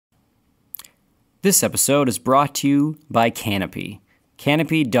This episode is brought to you by Canopy.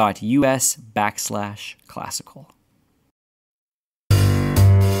 Canopy.us/classical.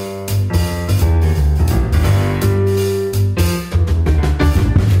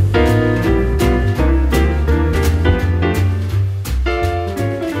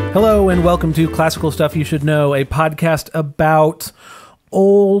 Hello and welcome to Classical Stuff You Should Know, a podcast about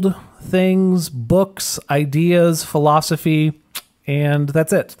old things, books, ideas, philosophy, and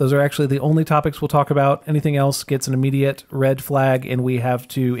that's it. Those are actually the only topics we'll talk about. Anything else gets an immediate red flag, and we have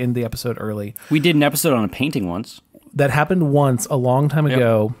to end the episode early. We did an episode on a painting once. That happened once a long time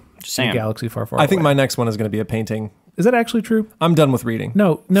ago in a galaxy far, far away. I think my next one is going to be a painting. Is that actually true? I'm done with reading.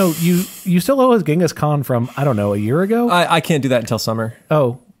 No, you still owe us Genghis Khan from, I don't know, a year ago? I can't do that until summer.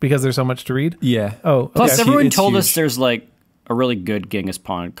 Oh, because there's so much to read? Yeah. Oh, okay. Plus, everyone It's told huge. us there's like a really good Genghis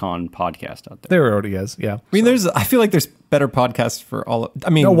Khan podcast out there. There already is, yeah. I mean, I feel like there's better podcasts for all of,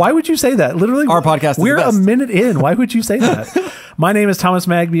 No, why would you say that? Literally, Our podcast is we're the a best. minute in. Why would you say that? My name is Thomas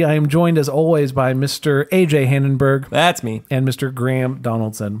Magby. I am joined, as always, by Mr. A.J. Hannenberg That's me. and Mr. Graham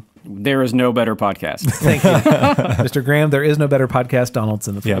Donaldson. There is no better podcast. Thank you. Mr. Graham, there is no better podcast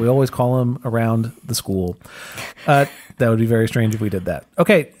Donaldson. That's Yeah. what we always call him around the school. That would be very strange if we did that.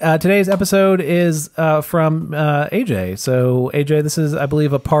 Okay, today's episode is from AJ. So, AJ, this is, I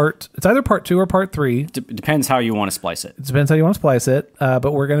believe, it's either part 2 or part 3. Depends how you want to splice it. It depends how you want to splice it,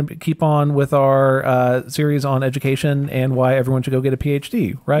 but we're going to keep on with our series on education and why everyone should go get a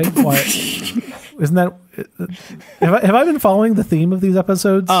PhD, right? Why, isn't that... Have I been following the theme of these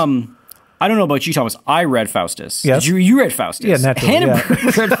episodes? I don't know about you, Thomas. I read Faustus. Yes. You read Faustus. Yeah, naturally,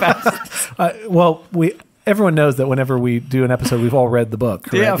 Hannenberg read Faustus. Well, everyone knows that whenever we do an episode, we've all read the book,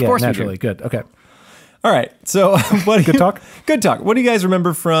 correct? Yeah, of course we do. naturally. Good, okay. All right. So, Good talk? Good talk. What do you guys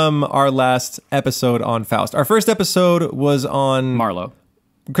remember from our last episode on Faust? Our first episode was on Marlowe.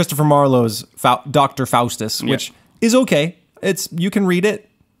 Christopher Marlowe's Dr. Faustus, which is okay. You can read it,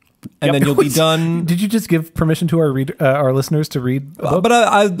 and then you'll be done. Did you just give permission to our listeners to read a book? But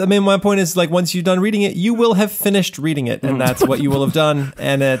I mean, my point is, like, once you've done reading it, you will have finished reading it, and that's what you will have done,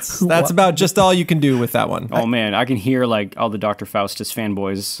 and that's about just all you can do with that one. Oh, man. I can hear like all the Dr. Faustus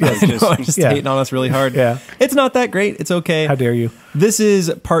fanboys. Just hating on us really hard. Yeah. It's not that great. It's okay. How dare you? This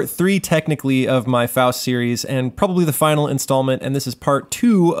is part 3, technically, of my Faust series, and probably the final installment, and this is part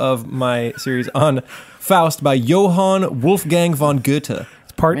 2 of my series on Faust by Johann Wolfgang von Goethe.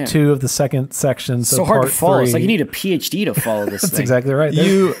 Part 2 of the second section. So hard part to follow. 3. It's like you need a PhD to follow this That's thing. exactly right.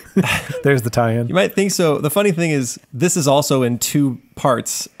 There's the tie-in. You might think so. The funny thing is, this is also in 2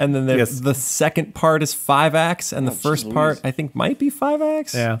 parts, and then the second part is 5 acts, and the first part, I think, might be 5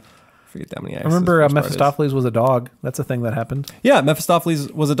 acts. Yeah. I forget how many acts. I remember the first part is. Mephistopheles was a dog. That's a thing that happened. Yeah,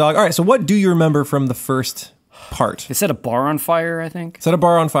 Mephistopheles was a dog. All right, so what do you remember from the first part? They set a bar on fire, I think. Set a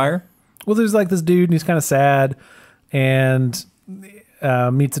bar on fire? Well, there's like this dude, and he's kind of sad, and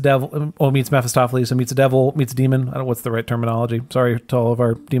meets a devil. Meets Mephistopheles, and meets a devil, meets a demon. I don't know what's the right terminology. Sorry to all of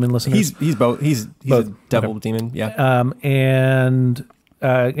our demon listeners. He's both. He's Both. a devil demon. Yeah. And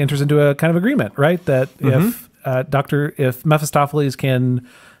enters into a kind of agreement, right? That if Mephistopheles can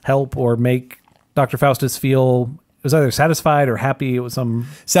help or make Dr. Faustus feel, it was either satisfied or happy. It was some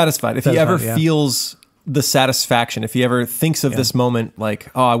Satisfied. If he ever Satisfied, yeah. feels the satisfaction, if he ever thinks of this moment like,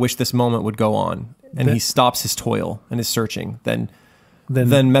 oh, I wish this moment would go on, and he stops his toil and his searching, then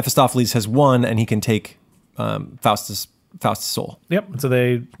Mephistopheles has won, and he can take Faustus' soul. Yep. So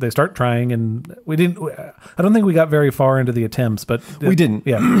they start trying, and we didn't. I don't think we got very far into the attempts, but We didn't.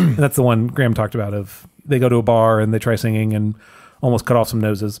 Yeah, and that's the one Graham talked about. Of they go to a bar and they try singing and almost cut off some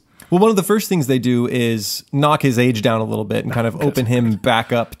noses. Well, one of the first things they do is knock his age down a little bit and kind of open him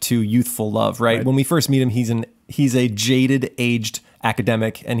back up to youthful love, right? When we first meet him, he's a jaded, aged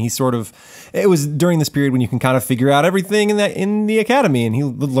academic, and it was during this period when you can kind of figure out everything in the academy, and he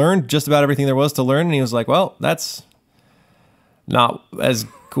learned just about everything there was to learn, and he was like, well, that's not as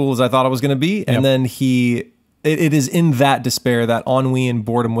cool as I thought it was going to be. And then it is in that despair, that ennui and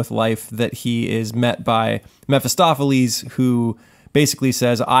boredom with life, that he is met by Mephistopheles, who basically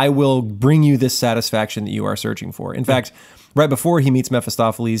says, I will bring you this satisfaction that you are searching for. In fact, right before he meets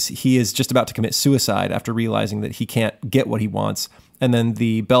Mephistopheles, he is just about to commit suicide after realizing that he can't get what he wants. And then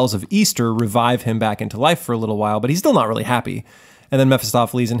the bells of Easter revive him back into life for a little while, but he's still not really happy. And then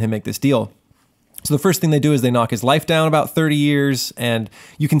Mephistopheles and him make this deal. So the first thing they do is they knock his life down about 30 years, and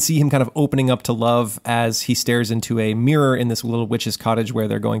you can see him kind of opening up to love as he stares into a mirror in this little witch's cottage where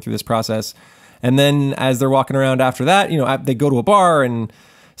they're going through this process. And then as they're walking around after that, they go to a bar and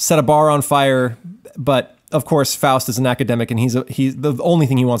set a bar on fire, but of course, Faust is an academic, and he's the only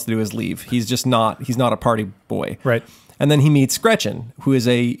thing he wants to do is leave. He's not a party boy. Right. And then he meets Gretchen, who is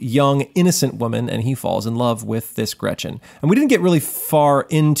a young, innocent woman, and he falls in love with this Gretchen. And we didn't get really far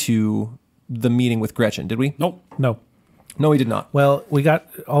into the meeting with Gretchen, did we? Nope. No. No, we did not. Well,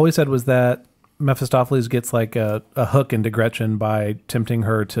 all we said was that Mephistopheles gets like a hook into Gretchen by tempting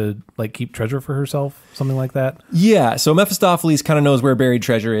her to like keep treasure for herself, something like that. Yeah, so Mephistopheles kind of knows where buried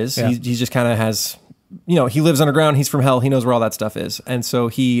treasure is. Yeah. He just kind of has, he lives underground. He's from hell. He knows where all that stuff is. And so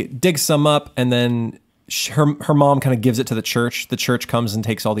he digs some up, and then her mom kind of gives it to the church. The church comes and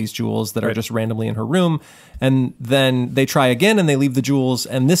takes all these jewels that are just randomly in her room. And then they try again, and they leave the jewels.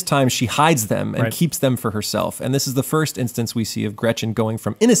 And this time she hides them and keeps them for herself. And this is the first instance we see of Gretchen going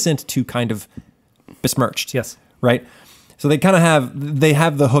from innocent to kind of besmirched. Yes. Right? So they kind of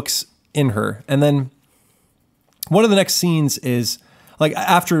have the hooks in her. And then one of the next scenes is like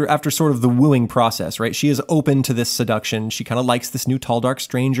after sort of the wooing process, right? She is open to this seduction. She kind of likes this new tall, dark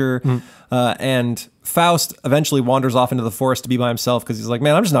stranger. And Faust eventually wanders off into the forest to be by himself because he's like,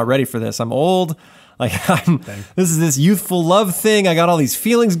 man, I'm just not ready for this. I'm old. Like, this is this youthful love thing. I got all these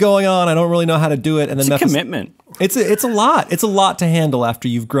feelings going on. I don't really know how to do it. And then It's a commitment. It's a lot. It's a lot to handle after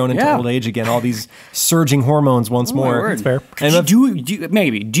you've grown into old age again. All these surging hormones once more. That's fair. And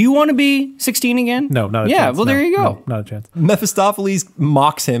Do you want to be 16 again? No, not a chance. Yeah, well, there you go. No, not a chance. Mephistopheles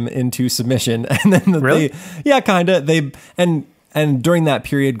mocks him into submission, and then Really? And during that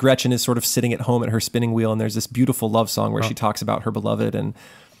period, Gretchen is sort of sitting at home at her spinning wheel, and there's this beautiful love song where she talks about her beloved, and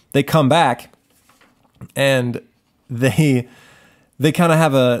they come back, and they kind of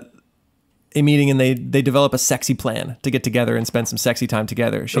have a meeting, and they develop a sexy plan to get together and spend some sexy time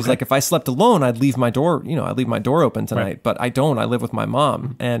together. She's like, if I slept alone, I'd leave my door open tonight, but I don't. I live with my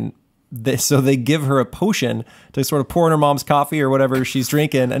mom, and so they give her a potion to sort of pour in her mom's coffee or whatever she's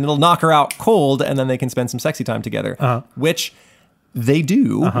drinking, and it'll knock her out cold, and then they can spend some sexy time together, which they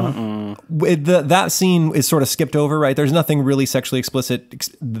do. That scene is sort of skipped over, right? There's nothing really sexually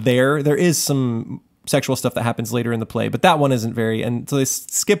explicit there. There is some sexual stuff that happens later in the play, but that one isn't very, and so they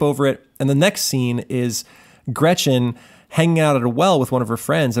skip over it. And the next scene is Gretchen hanging out at a well with one of her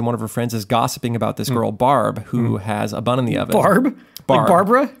friends, and one of her friends is gossiping about this girl, Barb, who has a bun in the oven. Barb? Like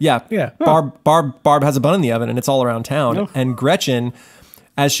Barbara? Yeah. Yeah. Barb has a bun in the oven, and it's all around town. No. And Gretchen,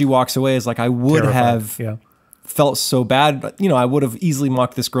 as she walks away, is like, I would have felt so bad. I would have easily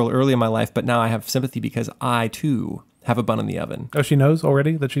mocked this girl early in my life, but now I have sympathy because I too have a bun in the oven. Oh, she knows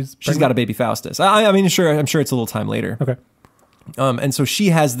already that she's got a baby Faustus. I'm sure it's a little time later. Okay. And so she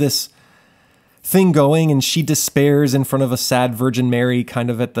has this thing going, and she despairs in front of a sad Virgin Mary kind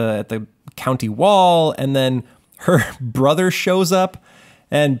of at the county wall. And then her brother shows up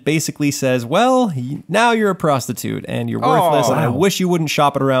and basically says, well, now you're a prostitute and you're worthless. And I wish you wouldn't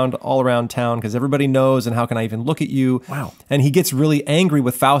shop it around all around town because everybody knows. And how can I even look at you? Wow. And he gets really angry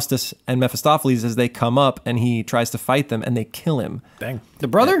with Faustus and Mephistopheles as they come up, and he tries to fight them, and they kill him. Dang. The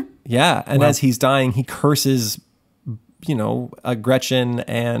brother? Yeah. And as he's dying, he curses, Gretchen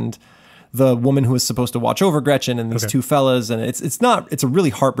and the woman who is supposed to watch over Gretchen and these two fellas. And it's a really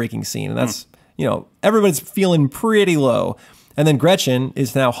heartbreaking scene. And that's, everybody's feeling pretty low. And then Gretchen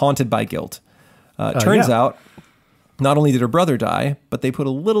is now haunted by guilt. Turns out, not only did her brother die, but they put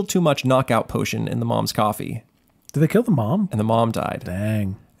a little too much knockout potion in the mom's coffee. Did they kill the mom? And the mom died.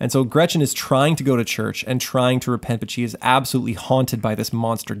 Dang. And so Gretchen is trying to go to church and trying to repent, but she is absolutely haunted by this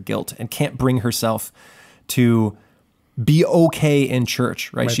monster guilt and can't bring herself to be okay in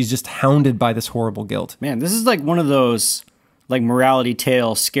church, right? She's just hounded by this horrible guilt. Man, this is like one of those like morality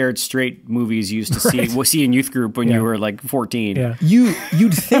tale, scared straight movies you used to see in youth group when you were like 14. Yeah.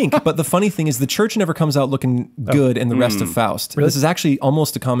 You'd think, but the funny thing is the church never comes out looking good in the rest of Faust. Really? This is actually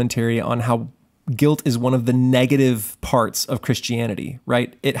almost a commentary on how guilt is one of the negative parts of Christianity,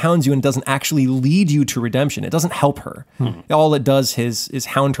 right? It hounds you and doesn't actually lead you to redemption. It doesn't help her. All it does is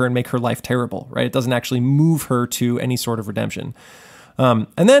hound her and make her life terrible, right? It doesn't actually move her to any sort of redemption. And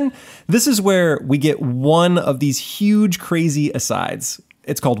then this is where we get one of these huge, crazy asides.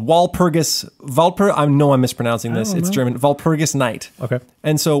 It's called Walpurgis. I know I'm mispronouncing this. It's German. Walpurgis Night. Okay.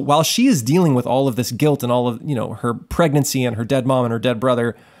 And so while she is dealing with all of this guilt and all of, her pregnancy and her dead mom and her dead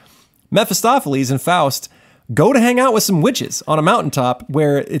brother, Mephistopheles and Faust go to hang out with some witches on a mountaintop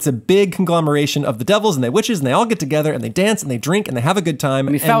where it's a big conglomeration of the devils and the witches, and they all get together and they dance and they drink and they have a good time.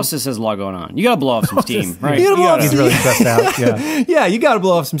 I mean, Faustus has a lot going on. You got to blow off some steam, right? He's really stressed out. Yeah. Yeah, you got to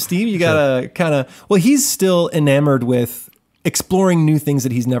blow off some steam. You got to kind of, he's still enamored with exploring new things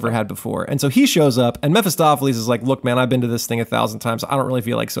that he's never had before. And so he shows up, and Mephistopheles is like, look, man, I've been to this thing 1,000 times. I don't really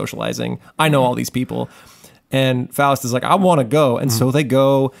feel like socializing. I know all these people. And Faust is like, I want to go. And so they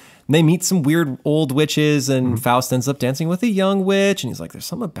go. they meet some weird old witches, and Faust ends up dancing with a young witch, and he's like, there's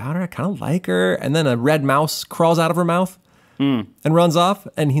something about her, I kind of like her. And then a red mouse crawls out of her mouth and runs off,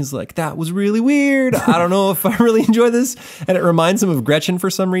 and he's like, that was really weird. I don't know if I really enjoy this. And it reminds him of Gretchen for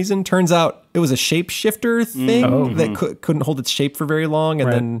some reason. Turns out it was a shapeshifter thing that couldn't hold its shape for very long,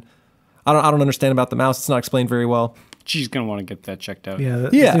 and then I don't understand about the mouse. It's not explained very well. She's gonna want to get that checked out. Yeah,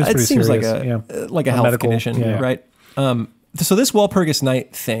 It seems like serious. a health medical condition, right? So this Walpurgis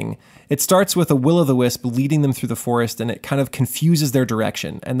Night thing, it starts with a will-o'-the-wisp leading them through the forest, and it kind of confuses their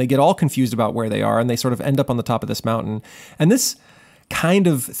direction, and they get all confused about where they are, and they sort of end up on the top of this mountain. And this kind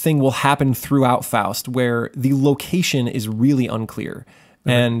of thing will happen throughout Faust, where the location is really unclear,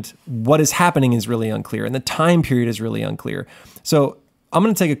 and what is happening is really unclear, and the time period is really unclear. So I'm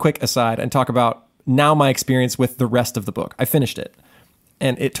going to take a quick aside and talk about now my experience with the rest of the book. I finished it.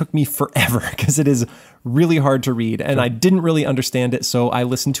 And it took me forever because it is really hard to read. And I didn't really understand it. So I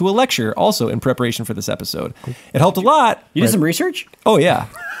listened to a lecture also in preparation for this episode. Cool. It helped a lot. You did some research? Oh, yeah.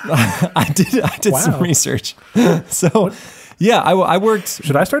 I did some research. So, yeah, I worked.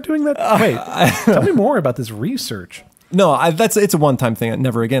 Should I start doing that? Wait, tell me more about this research. No, it's a one-time thing.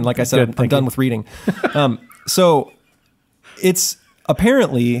 Never again. Like I said, I'm done with reading. So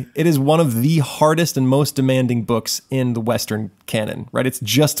apparently, it is one of the hardest and most demanding books in the Western canon, right? It's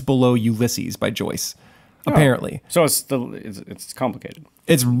just below Ulysses by Joyce, apparently. So it's complicated.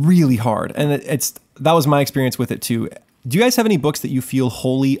 It's really hard, and that was my experience with it too. Do you guys have any books that you feel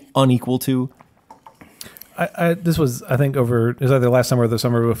wholly unequal to? This was, I think, it was either last summer or the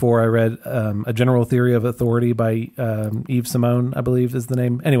summer before, I read A General Theory of Authority by Yves Simon, I believe is the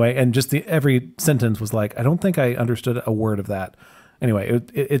name. Anyway, and just every sentence was like, I don't think I understood a word of that. Anyway,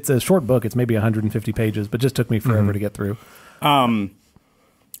 it's a short book. It's maybe 150 pages, but just took me forever to get through.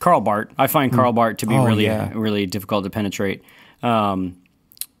 Karl Barth. I find Karl Barth to be really difficult to penetrate. I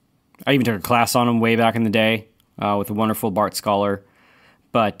even took a class on him way back in the day with a wonderful Barth scholar.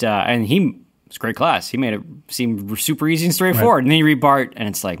 But and it's a great class. He made it seem super easy and straightforward. Right. And then you read Barth, and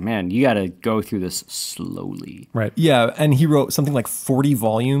it's like, man, you got to go through this slowly. Right. Yeah, and he wrote something like 40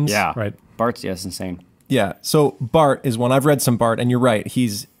 volumes. Yeah. Right. Barth's, it's insane. Yeah, so Barth is one. I've read some Barth, and you're right.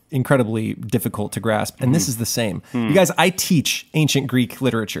 He's incredibly difficult to grasp, and this is the same. You guys, I teach ancient Greek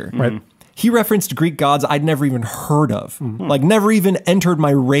literature. Right. He referenced Greek gods I'd never even heard of, like never even entered my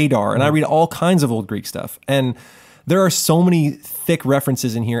radar, and I read all kinds of old Greek stuff. And there are so many thick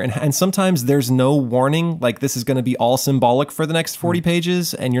references in here, and sometimes there's no warning, like this is going to be all symbolic for the next 40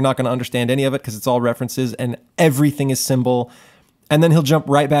 pages, and you're not going to understand any of it because it's all references, and everything is symbol. And then he'll jump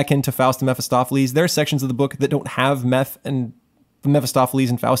right back into Faust and Mephistopheles. There are sections of the book that don't have Mephistopheles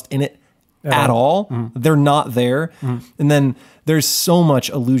and Faust in it at all. They're not there. And then there's so much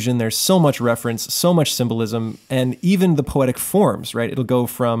allusion, there's so much reference, so much symbolism, and even the poetic forms, right? It'll go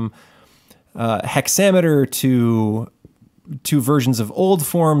from hexameter to versions of old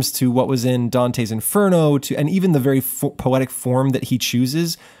forms to what was in Dante's Inferno, and even the very poetic form that he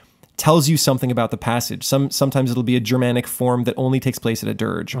chooses tells you something about the passage. Sometimes it'll be a Germanic form that only takes place at a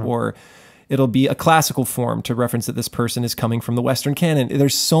dirge, or it'll be a classical form to reference that this person is coming from the Western canon.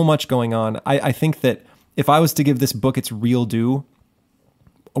 There's so much going on. I think that if I was to give this book its real due,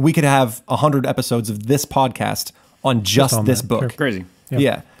 we could have 100 episodes of this podcast on just this book. Sure. Crazy.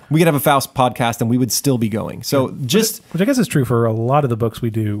 Yeah. We could have a Faust podcast and we would still be going. So which I guess is true for a lot of the books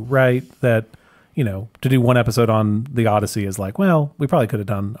we do, right? That, to do one episode on the Odyssey is like, well, we probably could have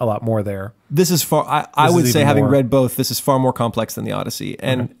done a lot more there. This is far, I would say, having read both, this is far more complex than the Odyssey.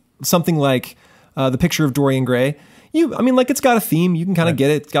 And something like The Picture of Dorian Gray, it's got a theme, you can kind of get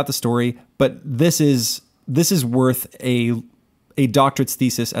it, it's got the story, but this is worth a doctorate's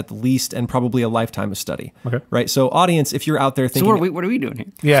thesis at the least, and probably a lifetime of study. Okay. Right? So audience, if you're out there thinking... So what are we doing here?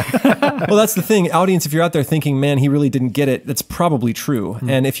 Yeah. Well, that's the thing. Audience, if you're out there thinking, man, he really didn't get it, that's probably true.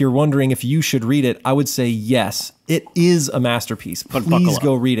 And if you're wondering if you should read it, I would say yes. It is a masterpiece. Please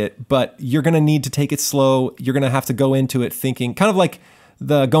go read it. But you're going to need to take it slow. You're going to have to go into it thinking, kind of like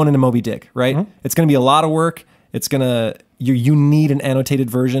going into Moby Dick, right? It's going to be a lot of work. It's going to... You need an annotated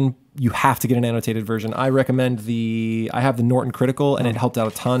version. You have to get an annotated version. I recommend I have the Norton Critical, and it helped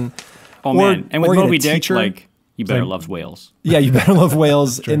out a ton. Oh, man. And with Moby Dick, you better love whales. Yeah, you better love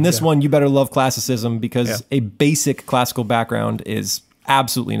whales. In this one, you better love classicism, because a basic classical background is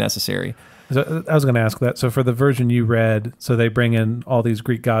absolutely necessary. So I was going to ask that. So for the version you read, so they bring in all these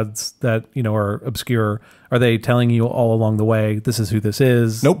Greek gods that, are obscure. Are they telling you all along the way, this is who this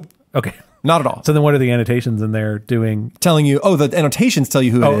is? Nope. Okay. Not at all. So then what are the annotations in there doing? Telling you, the annotations tell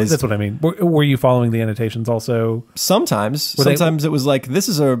you who it is. That's what I mean. Were you following the annotations also? Sometimes. Sometimes it was like, this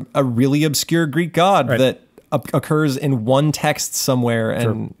is a really obscure Greek god that occurs in one text somewhere,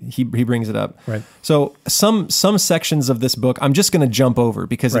 and he brings it up. Right. So some sections of this book I'm just going to jump over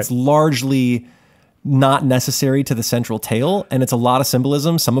because it's largely not necessary to the central tale, and it's a lot of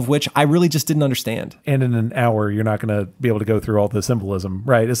symbolism, some of which I really just didn't understand. And in an hour, you're not going to be able to go through all the symbolism,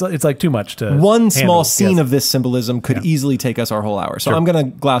 right? It's like too much to One small handle. scene of this symbolism could easily take us our whole hour. So I'm going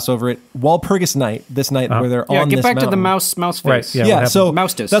to gloss over it. Walpurgis Night, this night where they're on get this back mountain. to the mouse face. Right, Yeah, so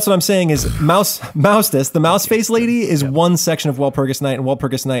Moustus. that's what I'm saying is Moustus, the mouse face lady, is one section of Walpurgis Night, and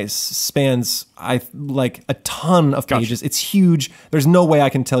Walpurgis Night spans like a ton of pages. It's huge. There's no way I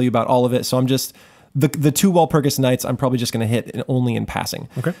can tell you about all of it, so I'm just the two Walpurgis Nights I'm probably just going to hit only in passing.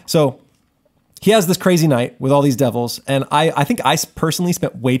 Okay. So he has this crazy night with all these devils, and I think I personally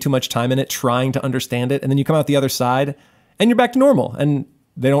spent way too much time in it trying to understand it, and then you come out the other side, and you're back to normal, and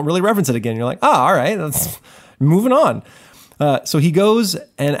they don't really reference it again. You're like, all right, that's moving on. So he goes,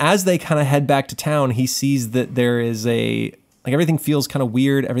 and as they kind of head back to town, he sees that there is everything feels kind of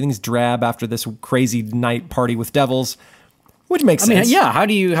weird. Everything's drab after this crazy night party with devils, which makes sense. Yeah. How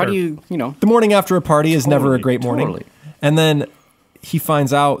do you The morning after a party is never a great morning. Totally. And then he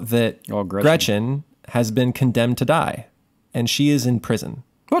finds out that Gretchen. Gretchen has been condemned to die, and she is in prison.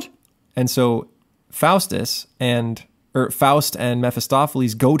 What? And so Faust and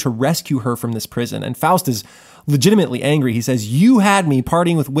Mephistopheles go to rescue her from this prison. And Faust is legitimately angry. He says, "You had me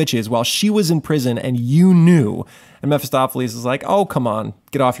partying with witches while she was in prison, and you knew." And Mephistopheles is like, "Oh, come on,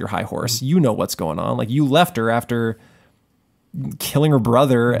 get off your high horse. You know what's going on. Like, you left her after killing her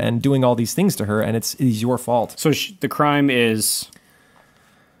brother and doing all these things to her, and it is your fault." So the crime is...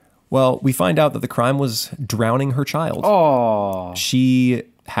 Well, we find out that the crime was drowning her child. Oh. She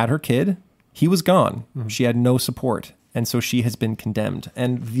had her kid. He was gone. She had no support. And so she has been condemned.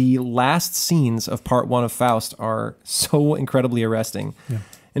 And the last scenes of part 1 of Faust are so incredibly arresting. Yeah.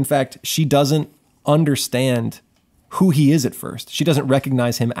 In fact, she doesn't understand who he is at first. She doesn't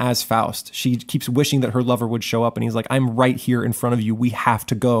recognize him as Faust. She keeps wishing that her lover would show up, and he's like, "I'm right here in front of you. We have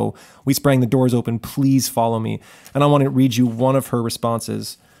to go. We sprang the doors open. Please follow me." And I want to read you one of her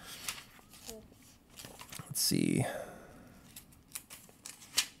responses. Let's see.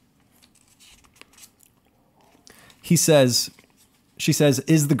 She says,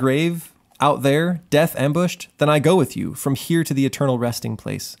 "Is the grave out there, death ambushed? Then I go with you, from here to the eternal resting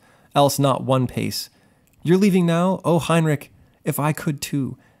place, else not one pace. You're leaving now? Oh, Heinrich, if I could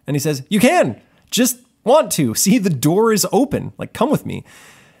too." And he says, "You can, just want to. See, the door is open. Like, come with me."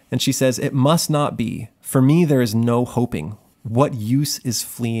 And she says, "It must not be. For me, there is no hoping. What use is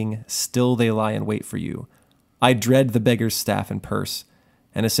fleeing? Still they lie in wait for you. I dread the beggar's staff and purse,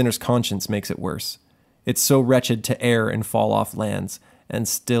 and a sinner's conscience makes it worse. It's so wretched to err and fall off lands, and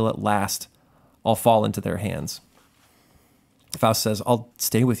still at last I'll fall into their hands." Faust says, "I'll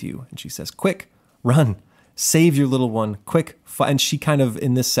stay with you." And she says, "Quick, run, save your little one, quick." And she kind of,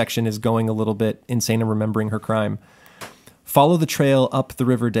 in this section, is going a little bit insane and remembering her crime. "Follow the trail up the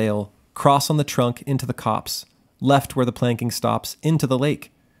river dale, cross on the trunk into the copse, left where the planking stops, into the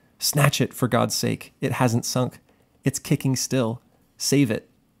lake. Snatch it, for God's sake, it hasn't sunk. It's kicking still. Save it,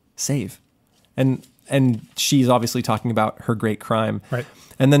 save." And she's obviously talking about her great crime. Right.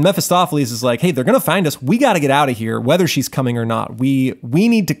 And then Mephistopheles is like, "Hey, they're going to find us. We got to get out of here, whether she's coming or not. We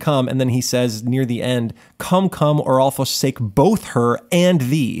need to come." And then he says near the end, come, or I'll forsake both her and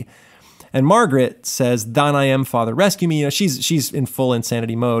thee." And Margaret says, "Thine I am, Father, rescue me." You know, she's in full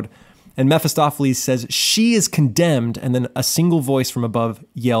insanity mode. And Mephistopheles says, "She is condemned." And then a single voice from above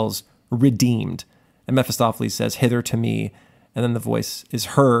yells, "Redeemed." And Mephistopheles says, "Hither to me." And then the voice is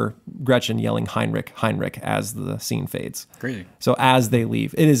her, Gretchen, yelling "Heinrich, Heinrich," as the scene fades. Crazy. So as they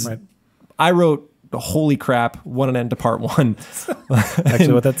leave, it is, I wrote, "Holy crap, what an end to part 1.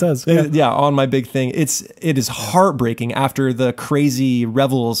 Actually what that says. Yeah, on my big thing. It is heartbreaking after the crazy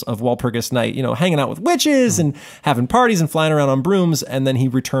revels of Walpurgis Night, you know, hanging out with witches and having parties and flying around on brooms. And then he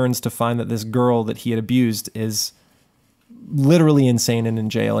returns to find that this girl that he had abused is literally insane and in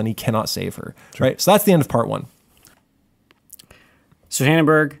jail, and he cannot save her. Sure. Right. So that's the end of part 1. So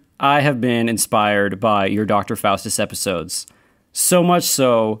Hannenberg, I have been inspired by your Dr. Faustus episodes, so much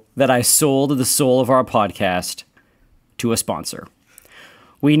so that I sold the soul of our podcast to a sponsor.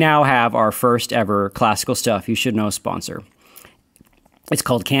 We now have our first ever Classical Stuff You Should Know sponsor. It's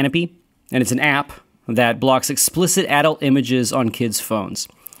called Canopy, and it's an app that blocks explicit adult images on kids' phones.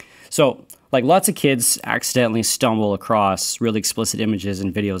 So, like lots of kids accidentally stumble across really explicit images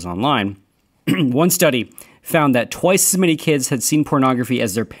and videos online, one study found that twice as many kids had seen pornography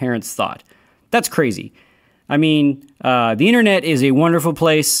as their parents thought. That's crazy. I mean, the internet is a wonderful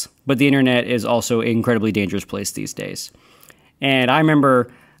place, but the internet is also an incredibly dangerous place these days. And I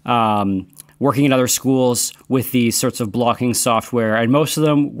remember working in other schools with these sorts of blocking software, and most of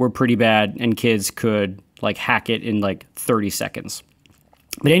them were pretty bad, and kids could like hack it in like 30 seconds.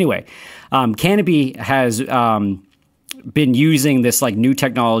 But anyway, Canopy has been using this like new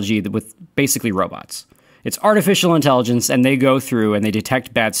technology with basically robots. It's artificial intelligence, and they go through and they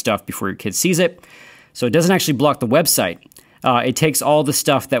detect bad stuff before your kid sees it. So it doesn't actually block the website. It takes all the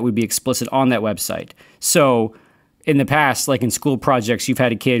stuff that would be explicit on that website. So in the past, like in school projects, you've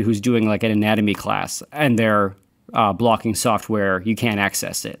had a kid who's doing like an anatomy class and they're blocking software. You can't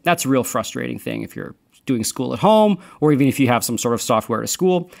access it. That's a real frustrating thing if you're doing school at home or even if you have some sort of software at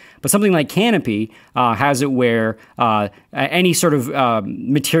school. But something like Canopy has it where any sort of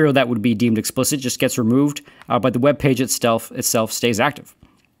material that would be deemed explicit just gets removed, but the web page itself stays active.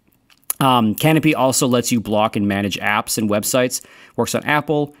 Canopy also lets you block and manage apps and websites. Works on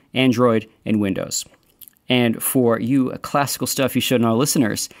Apple, Android, and Windows. And for you classical stuff you should know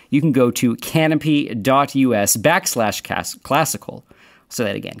listeners, you can go to canopy.us/classical. Say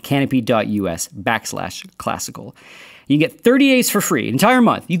that again, canopy.us/classical. You can get 30 days for free, an entire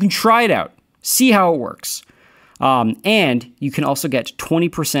month. You can try it out, see how it works. And you can also get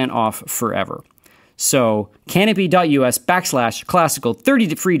 20% off forever. So canopy.us/classical,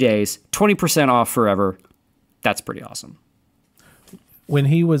 30 free days, 20% off forever. That's pretty awesome. When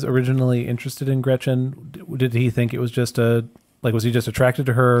he was originally interested in Gretchen, did he think it was just was he just attracted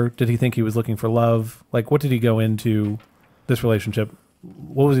to her? Did he think he was looking for love? Like, what did he go into this relationship?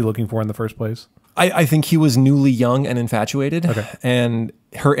 What was he looking for in the first place? I think he was newly young and infatuated, and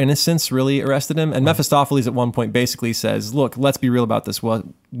her innocence really arrested him. And Mephistopheles at one point basically says, look, let's be real about this. What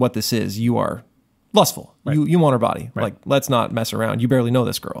this is, you are lustful. Right. You want her body. Right. Like, let's not mess around. You barely know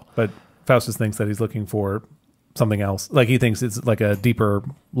this girl. But Faustus thinks that he's looking for something else. Like, he thinks it's like a deeper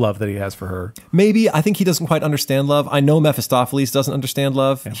love that he has for her. Maybe. I think he doesn't quite understand love. I know Mephistopheles doesn't understand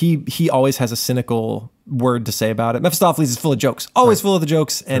love. Yeah. He always has a cynical word to say about it. Mephistopheles is full of jokes, always full of the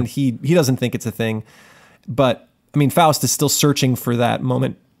jokes, and he doesn't think it's a thing. But I mean, Faust is still searching for that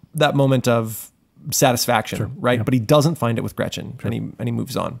moment of satisfaction, right? Yeah. But he doesn't find it with Gretchen, and he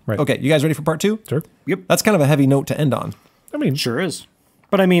moves on. Right. Okay, you guys ready for part 2? Sure. Yep. That's kind of a heavy note to end on. I mean, sure is.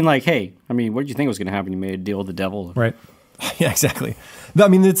 But I mean, like, hey, what did you think was going to happen? You made a deal with the devil, right? Yeah, exactly. I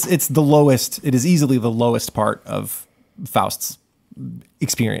mean, it's the lowest. It is easily the lowest part of Faust's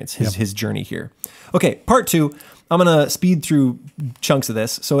experience, his journey here. Okay, part 2. I'm going to speed through chunks of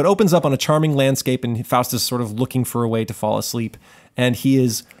this. So it opens up on a charming landscape, and Faust is sort of looking for a way to fall asleep, and he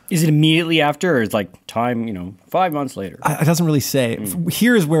is. Is it immediately after, or is like time, 5 months later? It doesn't really say.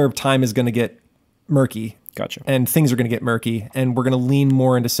 Here is where time is going to get murky. Gotcha. And things are going to get murky, and we're going to lean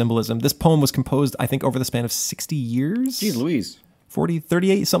more into symbolism. This poem was composed, I think, over the span of 60 years. Jeez Louise. 40,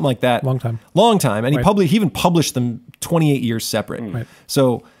 38, something like that. Long time. And he even published them 28 years separate. Right.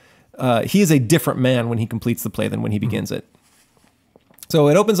 So he is a different man when he completes the play than when he begins it. So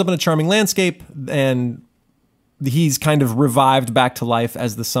it opens up in a charming landscape, and he's kind of revived back to life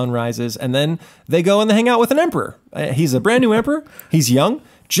as the sun rises, and then they go and they hang out with an emperor. He's a brand new emperor. He's young,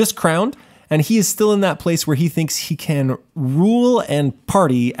 just crowned. And he is still in that place where he thinks he can rule and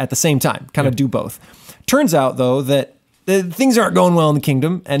party at the same time, kind of do both. Turns out, though, that things aren't going well in the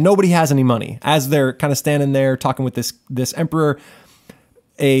kingdom, and nobody has any money. As they're kind of standing there talking with this emperor,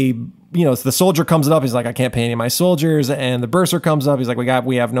 the soldier comes up. He's like, I can't pay any of my soldiers. And the bursar comes up. He's like,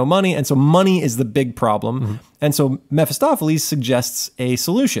 we have no money. And so money is the big problem. Mm-hmm. And so Mephistopheles suggests a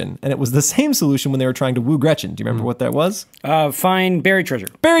solution. And it was the same solution when they were trying to woo Gretchen. Do you remember what that was? Find buried treasure.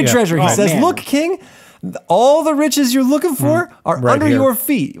 Buried treasure. He says, man. Look, king, all the riches you're looking for are under your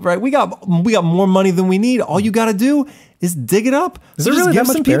feet, right? We got more money than we need. All you got to do is dig it up. Is there really give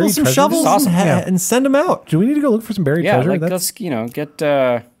some people some shovels awesome. and send them out. Do we need to go look for some buried treasure? Yeah, let's get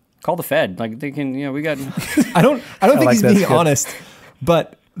call the Fed. Like they can, we got. I don't think he's being honest,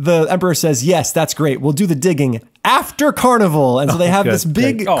 but the emperor says, yes, that's great. We'll do the digging after carnival. And so they have this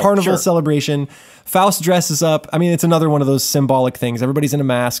big carnival celebration. Faust dresses up. I mean, it's another one of those symbolic things. Everybody's in a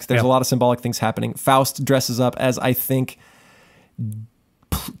mask. There's a lot of symbolic things happening. Faust dresses up as, I think,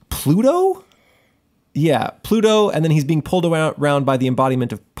 Pluto? Yeah, Pluto, and then he's being pulled around by the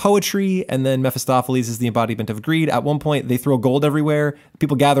embodiment of poetry, and then Mephistopheles is the embodiment of greed. At one point, they throw gold everywhere.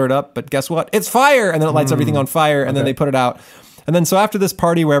 People gather it up, but guess what? It's fire! And then it lights everything on fire, and then they put it out. And then so after this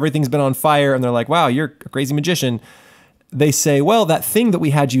party where everything's been on fire, and they're like, wow, you're a crazy magician, they say, well, that thing that we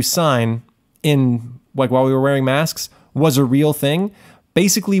had you sign in, like, while we were wearing masks was a real thing.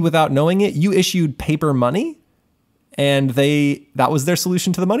 Basically, without knowing it, you issued paper money. And that was their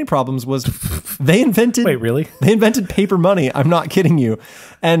solution to the money problems was they invented... Wait, really? They invented paper money. I'm not kidding you.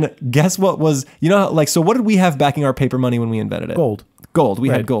 And guess what was... so what did we have backing our paper money when we invented it? Gold. We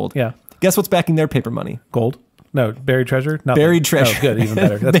had gold. Yeah. Guess what's backing their paper money? Gold? No, buried treasure? Nothing. Buried treasure. Oh, good, even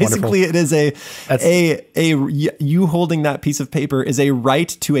better. That's Basically, wonderful. it is you holding that piece of paper is a right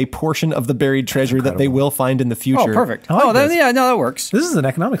to a portion of the buried treasure that they will find in the future. Oh, perfect. like this. Yeah, no, that works. This is an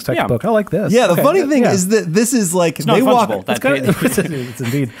economics textbook. I like this. Yeah, the Okay, funny good. thing Yeah. is that this is like It's not they walk. fungible. That It's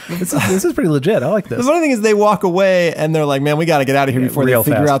indeed. This is pretty legit. I like The this. funny thing is they walk away and they're like, man, we got to get out of here before they real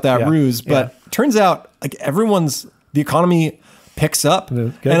figure fast. out that Yeah. ruse. But turns out like the economy picks up.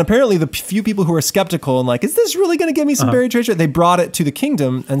 Good. And apparently the few people who are skeptical and like, is this really going to give me some buried treasure? They brought it to the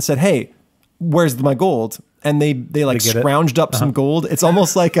kingdom and said, hey, where's my gold? And they like get it. scrounged up some gold. It's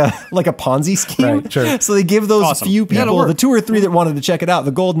almost like a Ponzi scheme. Right, sure. So they give those Awesome. few Yeah, it'll people, work. the 2 or 3 that wanted to check it out,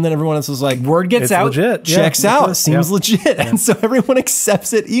 the gold, and then everyone else was like, Word gets It's out. legit. Yeah, checks that's out, what- seems yeah. legit. And so everyone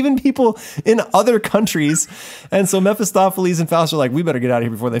accepts it, even people in other countries. And so Mephistopheles and Faust are like, we better get out of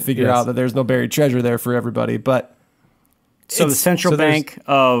here before they figure Yes. out that there's no buried treasure there for everybody. But So the central there's- bank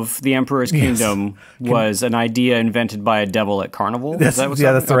of the Emperor's Kingdom was an idea invented by a devil at Carnival. That's, Is that what's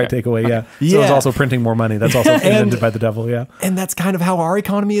that's the right okay. takeaway. Yeah. So Yeah. it's also printing more money. That's also invented by the devil. Yeah. and that's kind of how our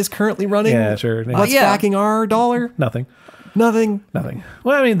economy is currently running. Yeah, sure. What's Yeah. backing our dollar? Nothing. Nothing.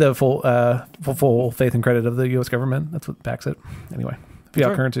 Well, I mean, the full faith and credit of the U.S. government. That's what backs it. Anyway, fiat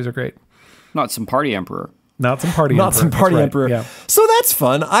Sure. currencies are great. Not some party emperor. Not some party Not emperor. some party That's right. emperor. Yeah. So that's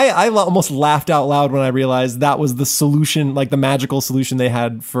fun. I almost laughed out loud when I realized that was the solution, like the magical solution they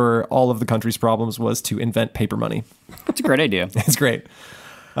had for all of the country's problems was to invent paper money. It's a great idea. It's great.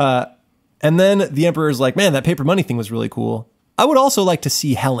 And then the emperor's like, man, that paper money thing was really cool. I would also like to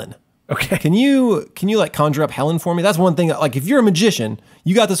see Helen. Okay. Can you like conjure up Helen for me? That's one thing that, like, if you're a magician,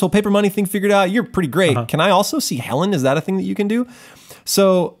 you got this whole paper money thing figured out, you're pretty great. Can I also see Helen? Is that a thing that you can do?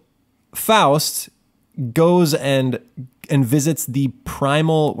 So Faust goes and visits the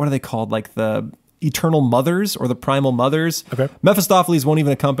primal, what are they called? Like the eternal mothers or the primal mothers. Okay. Mephistopheles won't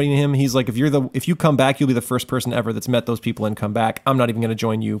even accompany him. He's like, if you come back, you'll be the first person ever that's met those people and come back. I'm not even going to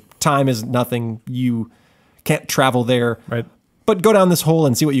join you. Time is nothing. You can't travel there. Right. But go down this hole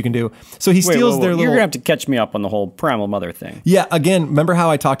and see what you can do. So he steals their You're little. going to have to catch me up on the whole primal mother thing. Yeah, again, remember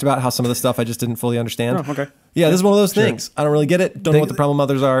how I talked about how some of the stuff I just didn't fully understand? Oh, okay. Yeah, this is one of those things. I don't really get it. Don't know what the primal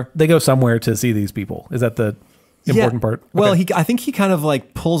mothers are. They go somewhere to see these people. Is that the important part? Well, Okay. I think he kind of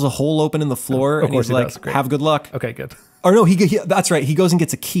like pulls a hole open in the floor Of and course he's he like, does. Great. have good luck. Okay, good. Or no, that's right. He goes and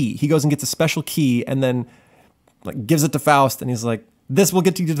gets a key. He goes and gets a special key and then like gives it to Faust and he's like, this will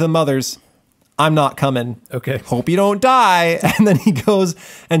get you to the mothers. I'm not coming. Okay. Hope you don't die. And then he goes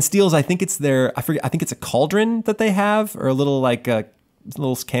and steals, I think it's I think it's a cauldron that they have or a little like a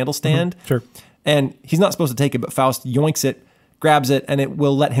little candle stand. Sure. And he's not supposed to take it, but Faust yoinks it, grabs it, and it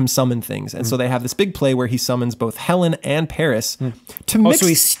will let him summon things. And so they have this big play where he summons both Helen and Paris to mix. So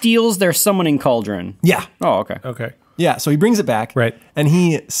he steals their summoning cauldron. Yeah. Oh, okay. Okay. Yeah. So he brings it back. Right. And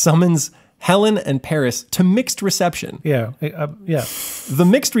he summons Helen and Paris to mixed reception. Yeah. Yeah. The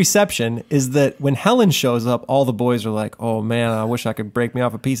mixed reception is that when Helen shows up, all the boys are like, oh man, I wish I could break me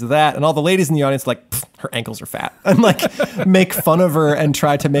off a piece of that. And all the ladies in the audience are like, her ankles are fat. And like make fun of her and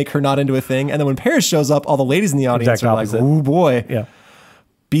try to make her not into a thing. And then when Paris shows up, all the ladies in the audience Exact are opposite. like, oh boy. Yeah.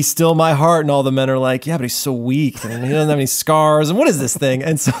 Be still my heart. And all the men are like, yeah, but he's so weak and he doesn't have any scars. And what is this thing?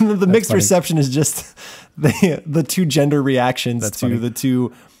 And so the mixed funny. reception is just the two gender reactions That's to funny. the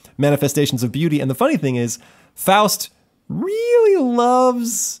two manifestations of beauty. And the funny thing is, Faust really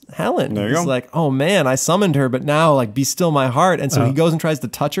loves Helen. There you He's go. like, oh man, I summoned her, but now like be still my heart. And so he goes and tries to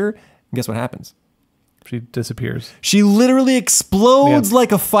touch her. And guess what happens? She disappears. She literally explodes Yeah.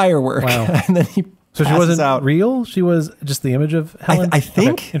 like a firework. Wow. And then he So she passes wasn't out. real? She was just the image of Helen? I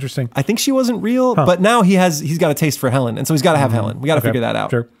think. Okay, interesting. I think she wasn't real, but now he's got a taste for Helen, and so he's got to have Helen. We got to Okay, figure that out.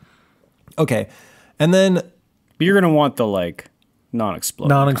 Sure. Okay, and then But you're going to want the, like, non-exploding.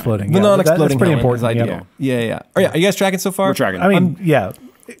 Non-exploding. the yeah, non-exploding That's pretty Helen important. is Yeah. ideal. Yeah. Are you guys tracking so far? We're tracking. I mean, yeah.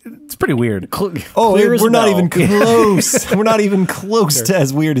 It's pretty weird. Oh, Clear as we're a not bell. even close. We're not even close to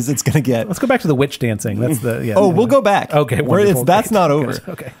as weird as it's going to get. Let's go back to the witch dancing. That's the yeah. Oh, we'll go back. Okay, Where wonderful. that's Great. not over. Good.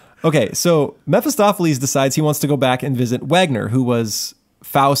 Okay. Okay, so Mephistopheles decides he wants to go back and visit Wagner, who was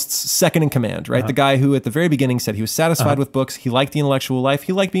Faust's second in command, right? The guy who at the very beginning said he was satisfied with books, he liked the intellectual life,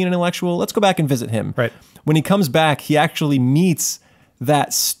 he liked being an intellectual. Let's go back and visit him. Right. When he comes back, he actually meets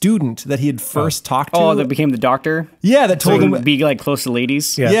that student that he had first talked to. Oh, that became the doctor? Yeah, that So told he him would be, like, close to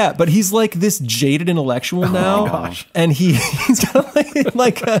ladies? Yeah. Yeah, but he's like this jaded intellectual now. gosh. And he's kind of like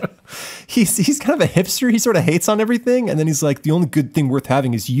he's kind of a hipster. He sort of hates on everything. And then he's like, the only good thing worth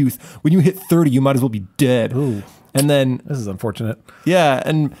having is youth. When you hit 30, you might as well be dead. Ooh. And then, This is unfortunate. yeah,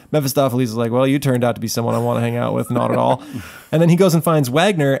 and Mephistopheles is like, well, you turned out to be someone I want to hang out with. Not at all. And then he goes and finds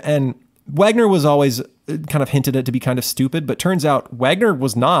Wagner. And Wagner was always kind of hinted at to be kind of stupid, but turns out Wagner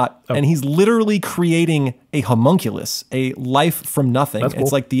was not, and he's literally creating a homunculus, a life from nothing. That's cool.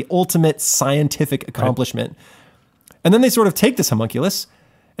 It's like the ultimate scientific accomplishment. Right. And then they sort of take this homunculus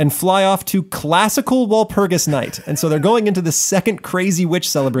and fly off to classical Walpurgis night. And so they're going into the second crazy witch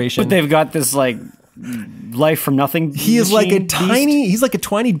celebration. But they've got this like life from nothing. He is like a tiny, he's like a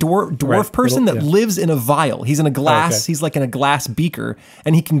tiny dwarf person that lives in a vial. He's in a glass, he's like in a glass beaker,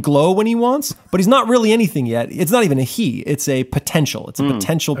 and he can glow when he wants, but he's not really anything yet. It's not even a he, it's a potential. It's a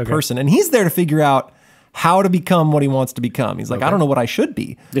potential person. And he's there to figure out how to become what he wants to become. He's like, I don't know what I should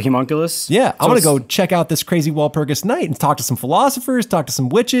be. The homunculus? Yeah, I want to go check out this crazy Walpurgis night and talk to some philosophers, talk to some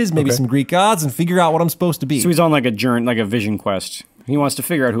witches, maybe some Greek gods, and figure out what I'm supposed to be. So he's on like a vision quest. He wants to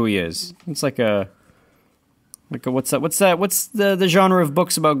figure out who he is. It's like a what's the genre of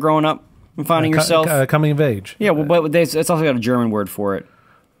books about growing up and finding yourself? Coming of age. Yeah, well, but it's also got a German word for it.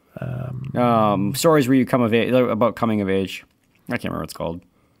 Stories where you come of age, about coming of age. I can't remember what it's called.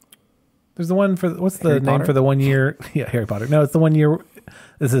 There's the one for what's the Harry name Potter? For the 1 year? Yeah, Harry Potter. No, it's the 1 year.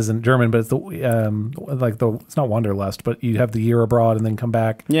 This isn't German, but it's the it's not Wanderlust, but you have the year abroad and then come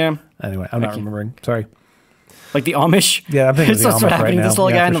back. Yeah. Anyway, I'm not remembering. Sorry. Like the Amish? Yeah, I'm thinking of the Amish right now. This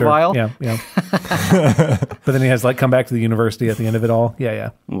little guy in the vial? Yeah, yeah. But then he has to come back to the university at the end of it all. Yeah, yeah.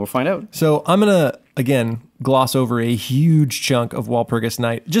 We'll find out. So I'm going to, again, gloss over a huge chunk of Walpurgis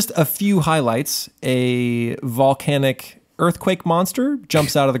Night. Just a few highlights. A volcanic earthquake monster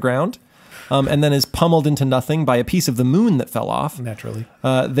jumps out of the ground. And then is pummeled into nothing by a piece of the moon that fell off. Naturally.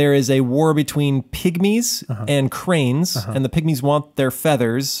 There is a war between pygmies and cranes, and the pygmies want their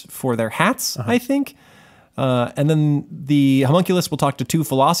feathers for their hats, I think. And then the homunculus will talk to two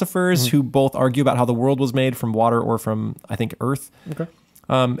philosophers who both argue about how the world was made from water or from, I think, earth. Okay.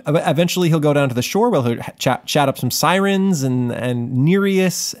 Eventually, he'll go down to the shore where he'll chat up some sirens and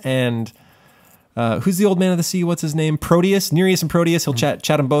Nereus and... who's the old man of the sea? What's his name? Proteus. Nereus and Proteus. He'll chat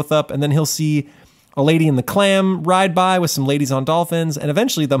them both up, and then he'll see a lady in the clam ride by with some ladies on dolphins, and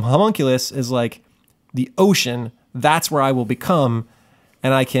eventually the homunculus is like the ocean. That's where I will become,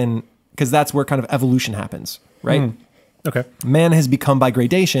 and I can, because that's where kind of evolution happens, right? Okay. Man has become by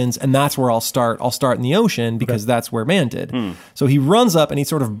gradations, and that's where I'll start. I'll start in the ocean because that's where man did. So he runs up and he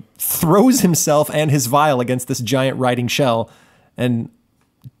sort of throws himself and his vial against this giant riding shell, and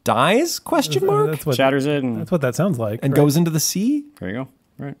dies? Question mark. Shatters it. And that's what that sounds like. And goes into the sea. There you go.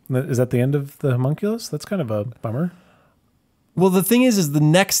 Right. Is that the end of the homunculus? That's kind of a bummer. Well, the thing is the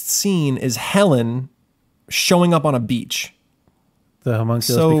next scene is Helen showing up on a beach. The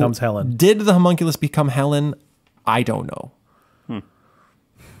homunculus becomes Helen. Did the homunculus become Helen? I don't know.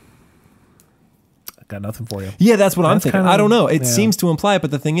 Got nothing for you. Yeah, that's what I'm thinking. I don't know. It seems to imply it,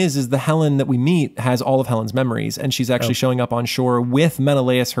 but the thing is the Helen that we meet has all of Helen's memories, and she's actually showing up on shore with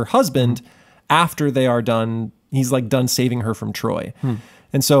Menelaus, her husband, after they are done. He's like done saving her from Troy.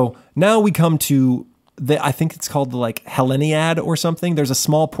 And so now we come to I think it's called the Heleniad or something. There's a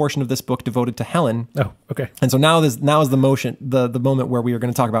small portion of this book devoted to Helen. Oh, okay. And so now is the moment where we are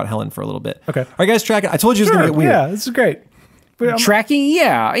going to talk about Helen for a little bit. Okay. Are you guys tracking? I told you it was going to get weird. Yeah, this is great. Tracking,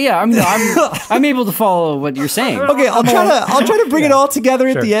 yeah. I'm able to follow what you're saying. Okay, I'll try to bring it all together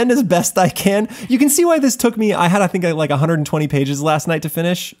at the end as best I can. You can see why this took me. I think 120 pages last night to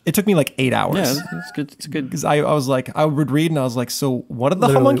finish. It took me 8 hours. Yeah, it's good. It's good because I was like, I would read and I was like, so what did the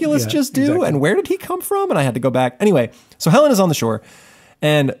homunculus just do, exactly. And where did he come from? And I had to go back. Anyway, so Helen is on the shore.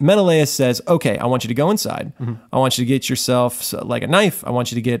 And Menelaus says, okay, I want you to go inside. I want you to get yourself a knife. I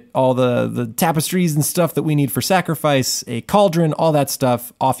want you to get all the tapestries and stuff that we need for sacrifice, a cauldron, all that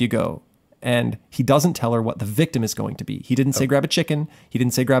stuff. Off you go. And he doesn't tell her what the victim is going to be. He didn't say grab a chicken. He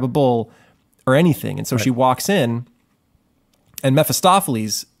didn't say grab a bull or anything. And so she walks in, and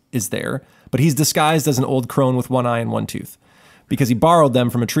Mephistopheles is there, but he's disguised as an old crone with one eye and one tooth, because he borrowed them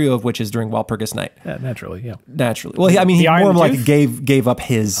from a trio of witches during Walpurgis Night. Yeah, naturally, yeah. Naturally. Well, he more like gave up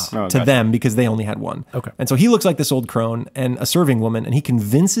his to them because they only had one. Okay. And so he looks like this old crone and a serving woman, and he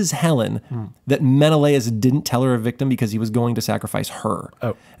convinces Helen that Menelaus didn't tell her a victim because he was going to sacrifice her.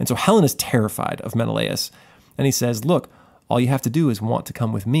 Oh. And so Helen is terrified of Menelaus, and he says, look, all you have to do is want to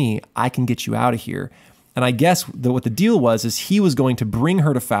come with me. I can get you out of here. And I guess what the deal was is he was going to bring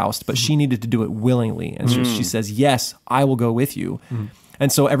her to Faust, but she needed to do it willingly. And so she says, yes, I will go with you.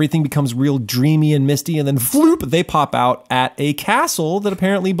 And so everything becomes real dreamy and misty, and then floop, they pop out at a castle that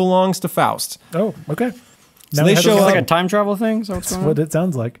apparently belongs to Faust. Oh, okay. So they show up. Like a time travel thing? So that's what it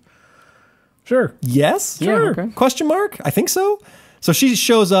sounds like. Sure. Yes? Sure. Yeah, okay. Question mark? I think so. So she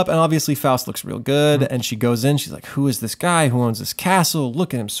shows up, and obviously Faust looks real good, and she goes in. She's like, who is this guy who owns this castle?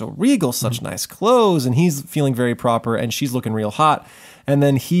 Look at him, so regal, such nice clothes. And he's feeling very proper, and she's looking real hot. And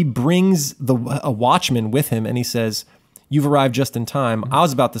then he brings a watchman with him, and he says, "You've arrived just in time. I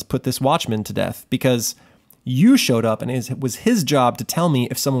was about to put this watchman to death because you showed up, and it was his job to tell me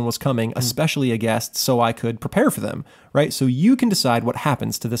if someone was coming, especially a guest, so I could prepare for them, right? So you can decide what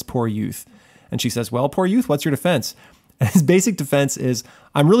happens to this poor youth." And she says, "Well, poor youth, what's your defense?" And his basic defense is,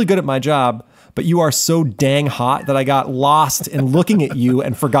 "I'm really good at my job, but you are so dang hot that I got lost in looking at you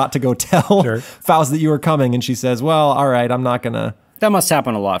and forgot to go tell Faust that you were coming." And she says, "Well, all right, I'm not going to..." That must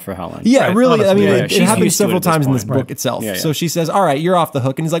happen a lot for Helen. Yeah, right? really. Honestly, I mean, it happens several times in this book itself. So she says, "All right, you're off the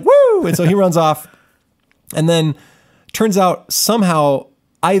hook." And he's like, "Woo!" And so he runs off. And then turns out somehow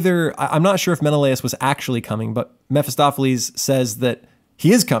either, I'm not sure if Menelaus was actually coming, but Mephistopheles says that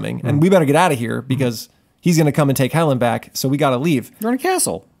he is coming and we better get out of here because he's going to come and take Helen back. So we got to leave. They're in a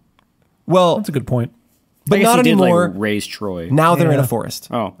castle. Well, that's a good point. But not anymore. Did, like, raise Troy. Now they're in a forest.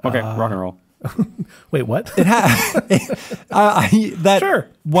 Oh, okay. Rock and roll. Wait, what?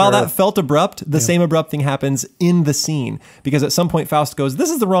 While that felt abrupt, the same abrupt thing happens in the scene because at some point Faust goes, "This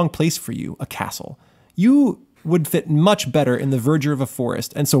is the wrong place for you, a castle. You would fit much better in the verdure of a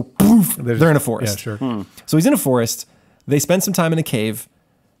forest." And so, poof, they're in a forest. Yeah, sure. So he's in a forest. They spend some time in a cave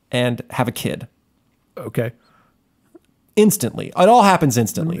and have a kid. Okay. Instantly. It all happens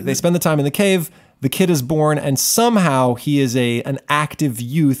instantly. They spend the time in the cave. The kid is born, and somehow he is an active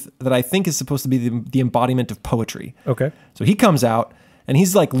youth that I think is supposed to be the embodiment of poetry. Okay. So he comes out, and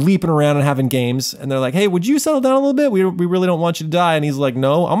he's like leaping around and having games, and they're like, "Hey, would you settle down a little bit? We really don't want you to die." And he's like,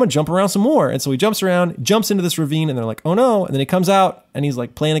 "No, I'm going to jump around some more." And so he jumps around, jumps into this ravine, and they're like, "Oh no." And then he comes out, and he's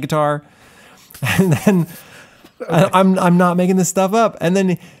like playing the guitar. And then I'm not making this stuff up. And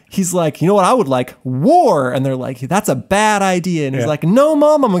then he's like, "You know what I would like? War." And they're like, "That's a bad idea." And he's like, "No,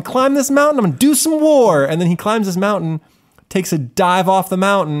 Mom, I'm going to climb this mountain. I'm going to do some war." And then he climbs this mountain, takes a dive off the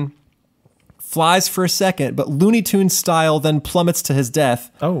mountain, flies for a second, but Looney Tunes style then plummets to his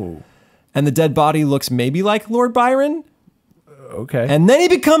death. Oh. And the dead body looks maybe like Lord Byron. Okay. And then he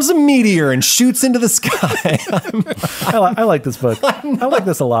becomes a meteor and shoots into the sky. I like this book. I like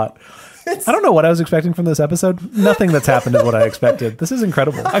this a lot. I don't know what I was expecting from this episode. Nothing that's happened is what I expected. This is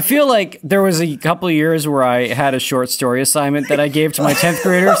incredible. I feel like there was a couple of years where I had a short story assignment that I gave to my 10th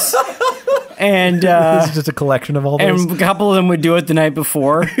graders. And this is just a collection of all those. And a couple of them would do it the night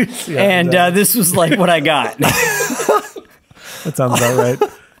before. This was like what I got. That sounds about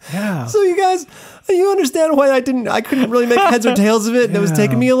right. Yeah. So you guys, you understand why I couldn't really make heads or tails of it, and it was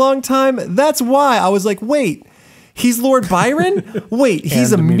taking me a long time? That's why I was like, wait, he's Lord Byron? Wait,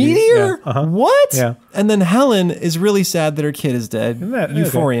 he's a meteor? Yeah. What? Yeah. And then Helen is really sad that her kid is dead.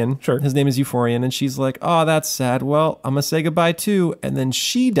 Euphorion. Okay. Sure. His name is Euphorion, and she's like, "Oh, that's sad. Well, I'm going to say goodbye too." And then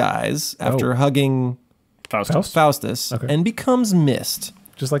she dies after hugging Faustus and becomes mist.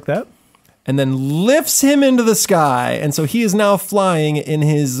 Just like that? And then lifts him into the sky. And so he is now flying in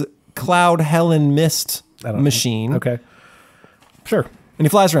his Cloud Helen Mist machine. Okay. Sure. And he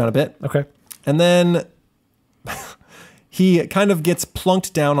flies around a bit. Okay. And then he kind of gets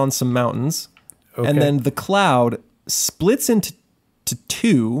plunked down on some mountains. Okay. And then the cloud splits into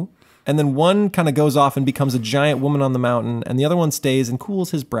two. And then one kind of goes off and becomes a giant woman on the mountain. And the other one stays and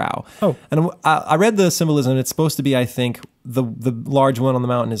cools his brow. Oh. And I read the symbolism. It's supposed to be, I think, the large one on the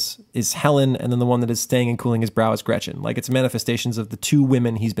mountain is Helen. And then the one that is staying and cooling his brow is Gretchen. Like, it's manifestations of the two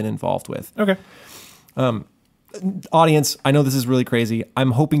women he's been involved with. Okay. Audience, I know this is really crazy.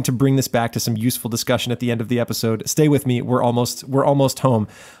 I'm hoping to bring this back to some useful discussion at the end of the episode. Stay with me. We're almost home.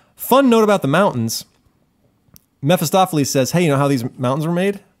 Fun note about the mountains. Mephistopheles says, "Hey, you know how these mountains were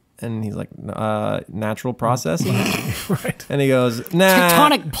made?" And he's like, "Natural processing." Right. And he goes, "Nah.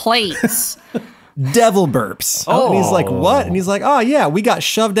 Tectonic plates." Devil burps. Oh. And he's like, "What?" And he's like, "Oh, yeah, we got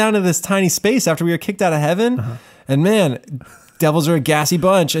shoved down into this tiny space after we were kicked out of heaven. And man, devils are a gassy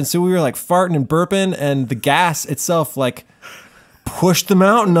bunch. And so we were like farting and burping, and the gas itself like pushed the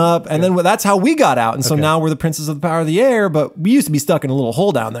mountain up. And then that's how we got out. And so now we're the princes of the power of the air, but we used to be stuck in a little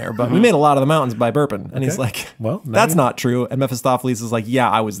hole down there, but we made a lot of the mountains by burping." And he's like, "Well, that's not true." And Mephistopheles is like, "Yeah,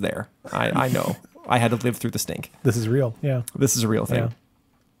 I was there. I know. I had to live through the stink. This is real. Yeah. This is a real thing."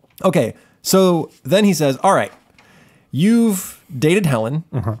 Yeah. Okay. So then he says, "All right, you've dated Helen.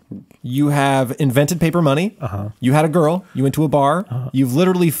 You have invented paper money. You had a girl. You went to a bar. You've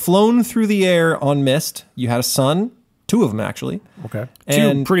literally flown through the air on mist. You had a son, 2 of them actually. Okay.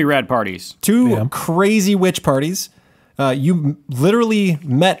 And 2 pretty rad parties. 2 crazy witch parties. You literally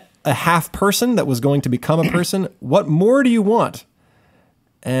met a half person that was going to become a person. What more do you want?"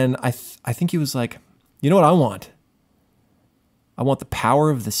 And I think he was like, "You know what I want? I want the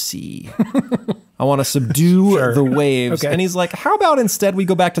power of the sea. I want to subdue the waves. Okay. And he's like, how about instead we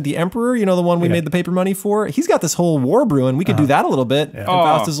go back to the emperor, you know, the one we made the paper money for? He's got this whole war brewing. We could do that a little bit. Yeah. And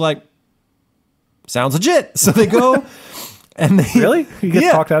Faust is like, sounds legit. So they go... And they, really? He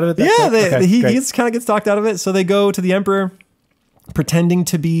gets talked out of it? He kind of gets talked out of it. So they go to the emperor, pretending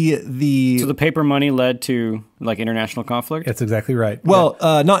to be the... So the paper money led to, like, international conflict? That's exactly right. Well,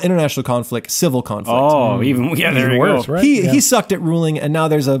 not international conflict, civil conflict. Oh, even worse, right? He sucked at ruling, and now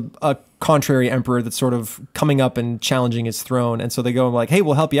there's a contrary emperor that's sort of coming up and challenging his throne. And so they go like, hey,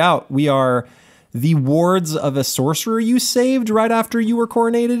 we'll help you out. We are... the wards of a sorcerer you saved right after you were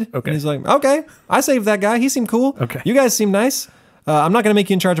coronated. Okay. And he's like, okay, I saved that guy. He seemed cool. Okay. You guys seem nice. I'm not going to make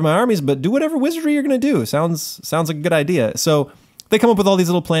you in charge of my armies, but do whatever wizardry you're going to do. Sounds like a good idea. So they come up with all these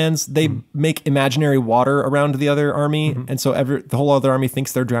little plans. They make imaginary water around the other army. And so the whole other army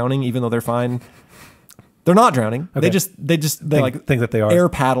thinks they're drowning, even though they're fine. They're not drowning. Okay. They think that they are. Air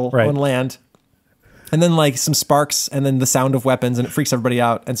paddle on land. And then like some sparks and then the sound of weapons, and it freaks everybody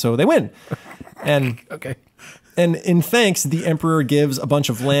out. And so they win. And and in thanks, the emperor gives a bunch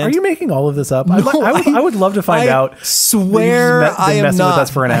of land. Are you making all of this up? No, I would love to find out. Swear I am messing not. with us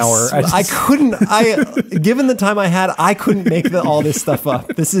for an hour. I couldn't. Given the time I had, I couldn't make all this stuff up.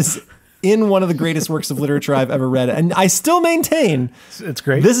 This is in one of the greatest works of literature I've ever read, and I still maintain it's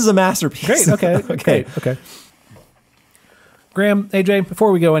great. This is a masterpiece. Great. Okay. Graham, AJ,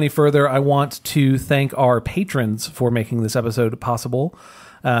 before we go any further, I want to thank our patrons for making this episode possible.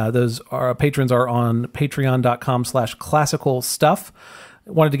 Those patrons are on patreon.com/classicalstuff.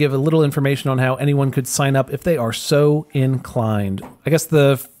 Wanted to give a little information on how anyone could sign up if they are so inclined. I guess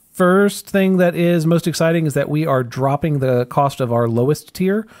the first thing that is most exciting is that we are dropping the cost of our lowest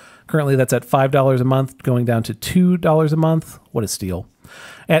tier. Currently, that's at $5 a month, going down to $2 a month. What a steal.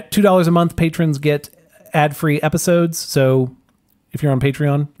 At $2 a month, patrons get ad-free episodes. So if you're on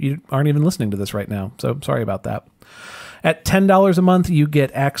Patreon, you aren't even listening to this right now. So sorry about that. At $10 a month, you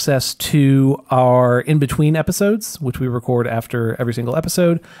get access to our in-between episodes, which we record after every single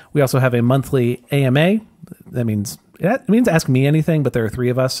episode. We also have a monthly AMA. That means Ask Me Anything, but there are 3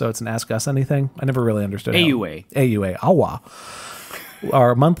 of us, so it's an Ask Us Anything. I never really understood AUA, AWA.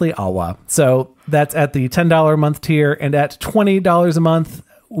 Our monthly AWA. So that's at the $10 a month tier, and at $20 a month,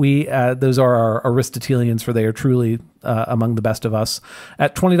 those are our Aristotelians, for they are truly among the best of us.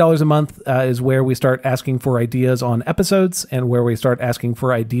 At $20 a month is where we start asking for ideas on episodes, and where we start asking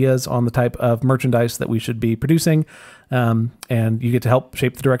for ideas on the type of merchandise that we should be producing. And you get to help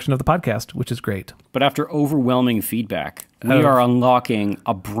shape the direction of the podcast, which is great. But after overwhelming feedback, we are unlocking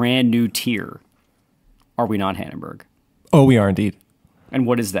a brand new tier. Are we not, Hannenberg? Oh, we are indeed. And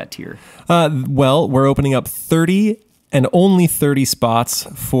what is that tier? Well, we're opening up 30 and only 30 spots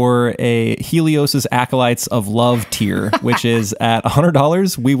for a Helios's Acolytes of Love tier, which is at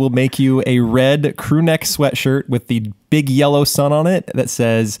 $100. We will make you a red crew neck sweatshirt with the big yellow sun on it that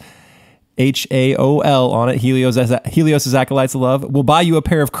says HAOL on it, Helios's Acolytes of Love. We'll buy you a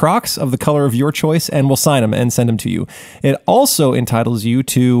pair of Crocs of the color of your choice, and we'll sign them and send them to you. It also entitles you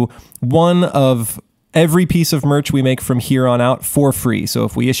to one of every piece of merch we make from here on out for free. So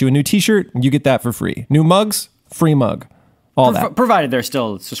if we issue a new t-shirt, you get that for free. New mugs, free mug. All that. Provided they're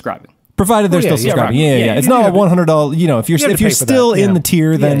still subscribing. Provided they're still subscribing. Yeah. It's not a $100, if you're still in the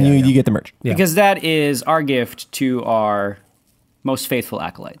tier, then you get the merch. Yeah. Because that is our gift to our most faithful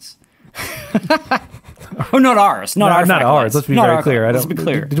acolytes. Oh, not ours. Not ours. Let's be very clear. Let's be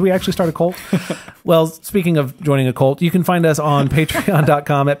clear. Did we actually start a cult? Well, speaking of joining a cult, you can find us on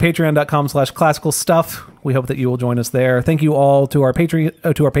patreon.com at patreon.com/classicalstuff. We hope that you will join us there. Thank you all to our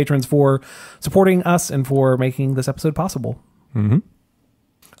patrons for supporting us and for making this episode possible. Mm-hmm.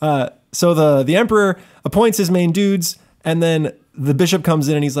 So the emperor appoints his main dudes, and then the bishop comes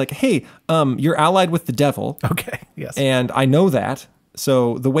in and he's like, hey, you're allied with the devil. Okay. Yes. And I know that.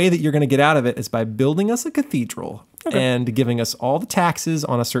 So the way that you're going to get out of it is by building us a cathedral and giving us all the taxes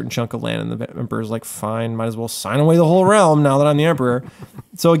on a certain chunk of land. And the emperor's like, fine, might as well sign away the whole realm now that I'm the emperor.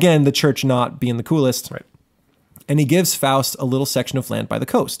 So again, the church not being the coolest. Right. And he gives Faust a little section of land by the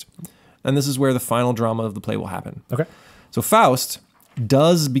coast. And this is where the final drama of the play will happen. Okay. So Faust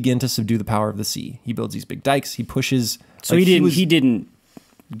does begin to subdue the power of the sea. He builds these big dikes. He pushes. So he didn't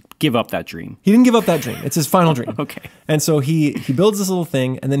give up that dream. He didn't give up that dream. It's his final dream. Okay. And so he builds this little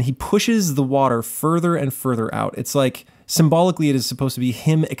thing, and then he pushes the water further and further out. It's like, symbolically, it is supposed to be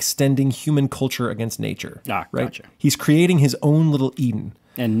him extending human culture against nature. Ah, right? Gotcha. He's creating his own little Eden.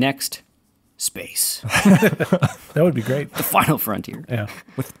 And next, space. That would be great. The final frontier. Yeah.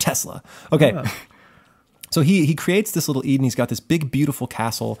 With Tesla. Okay. So he creates this little Eden. He's got this big, beautiful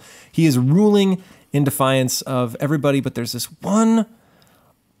castle. He is ruling in defiance of everybody, but there's this one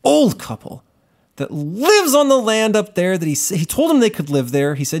old couple that lives on the land up there that he told them they could live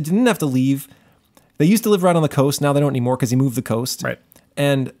there. He said you didn't have to leave. They used to live right on the coast. Now they don't anymore because he moved the coast. Right.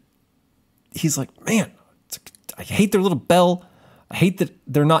 And he's like, man, I hate their little bell. I hate that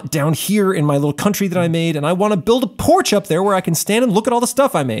they're not down here in my little country that I made. And I want to build a porch up there where I can stand and look at all the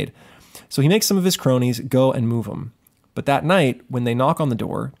stuff I made. So he makes some of his cronies go and move them. But that night, when they knock on the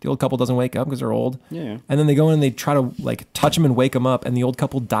door, the old couple doesn't wake up because they're old. Yeah. And then they go in and they try to like touch him and wake him up, and the old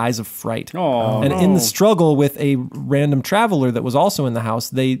couple dies of fright. Oh, and in the struggle with a random traveler that was also in the house,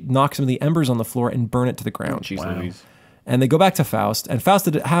 they knock some of the embers on the floor and burn it to the ground. Jeez Louise. And they go back to Faust, and Faust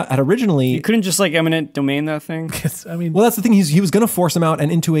had originally... You couldn't just like eminent domain that thing? I mean, Well, that's the thing. He was going to force them out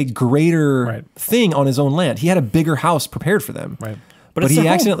and into a greater thing on his own land. He had a bigger house prepared for them. right. But it's he their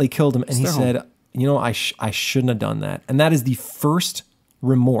home. accidentally killed him, and he their said, home. you know, I shouldn't have done that. And that is the first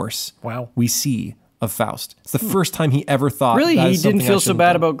remorse Wow. we see of Faust. It's the first time he ever thought Really? that He is didn't something I feel so shouldn't bad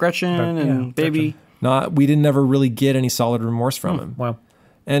have done. about Gretchen and baby? We didn't ever really get any solid remorse from him. Wow.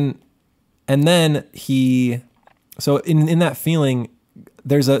 And then he, so in that feeling,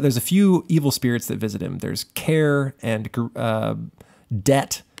 there's a few evil spirits that visit him. There's care and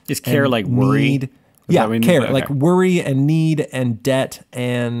debt. Is care and like worry? need. Is Yeah, that what you mean? care, Okay. like worry and need and debt,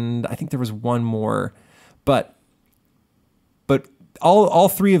 and I think there was one more, but all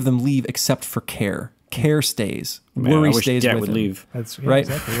three of them leave except for care. Care stays. Man, I Worry wish stays debt with would him. leave. That's Right.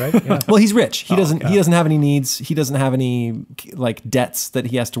 Exactly right. Yeah. Well, he's rich. He doesn't. God. He doesn't have any needs. He doesn't have any like debts that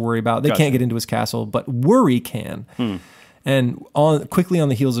he has to worry about. They Gotcha. can't get into his castle, but worry can. And quickly on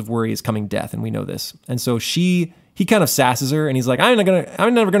the heels of worry is coming death, and we know this. And so he kind of sasses her, and he's like,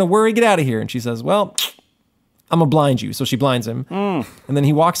 I'm never gonna worry. Get out of here. And she says, well, I'm gonna blind you. So she blinds him, and then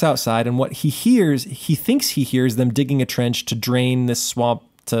he walks outside, and what he hears, he thinks he hears them digging a trench to drain this swamp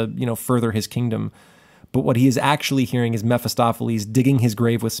to further his kingdom. But what he is actually hearing is Mephistopheles digging his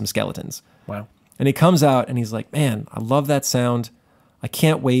grave with some skeletons. Wow. And he comes out and he's like, man, I love that sound. I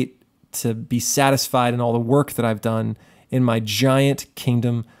can't wait to be satisfied in all the work that I've done in my giant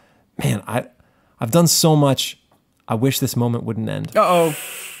kingdom. Man, I've done so much. I wish this moment wouldn't end. Uh-oh.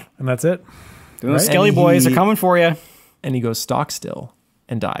 And that's it. Those Right? skelly And boys he- are coming for you. And he goes stock still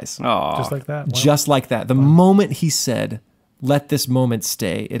and dies. Oh. Just like that. Wow. Just like that. The moment he said, let this moment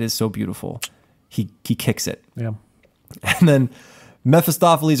stay, it is so beautiful, he kicks it. Yeah. And then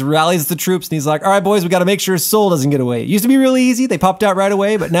Mephistopheles rallies the troops and he's like, all right, boys, we got to make sure his soul doesn't get away. It used to be really easy. They popped out right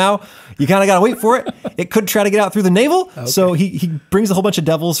away, but now you kind of got to wait for it. It could try to get out through the navel. Okay. So he brings a whole bunch of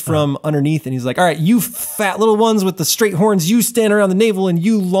devils from underneath and he's like, all right, you fat little ones with the straight horns, you stand around the navel, and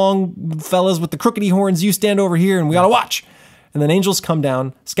you long fellas with the crookedy horns, you stand over here and we got to watch. And then angels come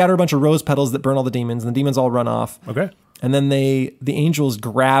down, scatter a bunch of rose petals that burn all the demons, and the demons all run off. Okay. And then the angels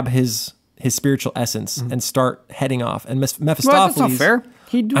grab his spiritual essence and start heading off. And Mephistopheles... Well, that's not fair.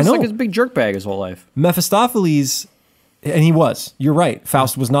 He was like a big jerk bag his whole life. Mephistopheles, and he was. You're right.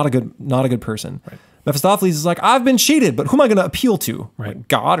 Faust was not a good person. Right. Mephistopheles is like, I've been cheated, but who am I going to appeal to? Right. Like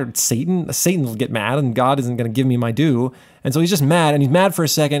God or Satan? Satan will get mad, and God isn't going to give me my due. And so he's just mad, and he's mad for a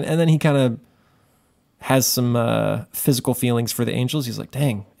second, and then he kind of has some physical feelings for the angels. He's like,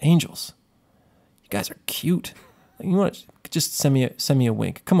 dang, angels, you guys are cute. You want to just send me a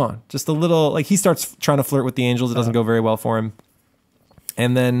wink? Come on, just a little. Like he starts trying to flirt with the angels. It doesn't go very well for him.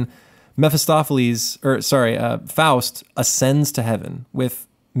 And then Faust ascends to heaven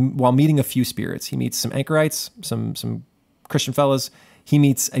while meeting a few spirits. He meets some anchorites, some Christian fellas. He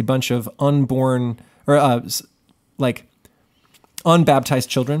meets a bunch of unborn or like unbaptized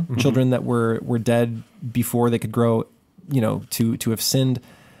children, children that were dead before they could grow, to have sinned,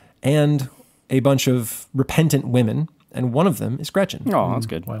 and a bunch of repentant women, and one of them is Gretchen. Oh, that's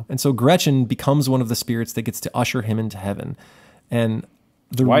good. Wow. And so Gretchen becomes one of the spirits that gets to usher him into heaven. And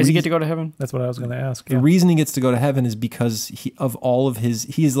Why does he get to go to heaven? That's what I was going to ask. the reason he gets to go to heaven is because he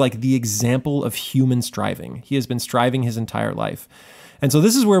is like the example of human striving. He has been striving his entire life. And so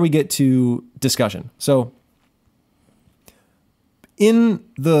this is where we get to discussion. So in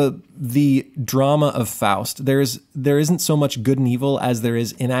the drama of Faust, there isn't so much good and evil as there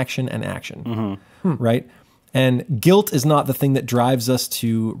is inaction and action, right? And guilt is not the thing that drives us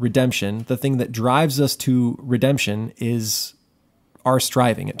to redemption. The thing that drives us to redemption is our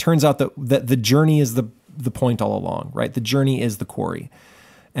striving. It turns out that the journey is the point all along, right? The journey is the quarry.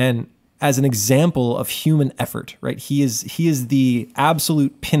 And as an example of human effort, right? He is the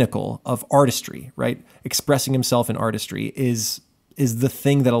absolute pinnacle of artistry, right? Expressing himself in artistry is the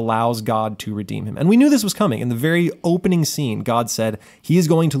thing that allows God to redeem him. And we knew this was coming. In the very opening scene, God said, he is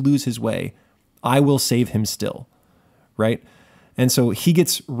going to lose his way. I will save him still, right? And so he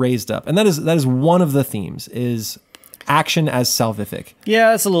gets raised up. And that is one of the themes, is action as salvific.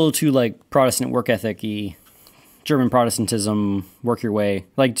 Yeah, it's a little too like Protestant work ethic-y, German Protestantism, work your way.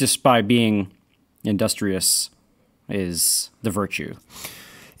 Like just by being industrious is the virtue.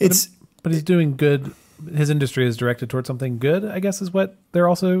 But he's doing good. His industry is directed towards something good, I guess is what they're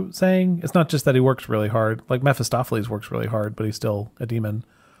also saying. It's not just that he works really hard. Like Mephistopheles works really hard, but he's still a demon.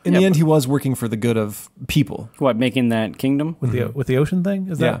 In the end, he was working for the good of people. What, making that kingdom? With the ocean thing?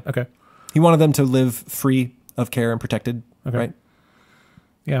 Is that? Okay. He wanted them to live free of care and protected, right?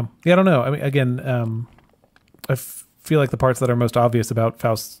 Yeah. Yeah, I don't know. I mean, again, I feel like the parts that are most obvious about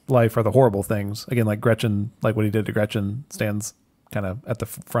Faust's life are the horrible things. Again, like Gretchen, like what he did to Gretchen stands kind of at the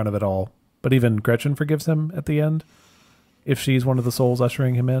front of it all. But even Gretchen forgives him at the end, if she's one of the souls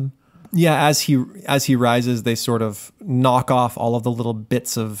ushering him in. Yeah, as he rises, they sort of knock off all of the little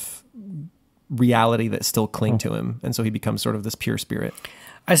bits of reality that still cling to him. And so he becomes sort of this pure spirit.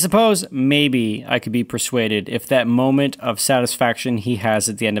 I suppose maybe I could be persuaded if that moment of satisfaction he has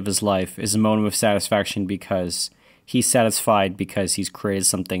at the end of his life is a moment of satisfaction because he's satisfied because he's created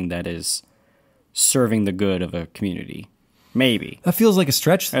something that is serving the good of a community. Maybe. That feels like a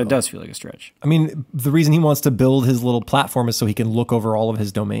stretch, though. It does feel like a stretch. I mean, the reason he wants to build his little platform is so he can look over all of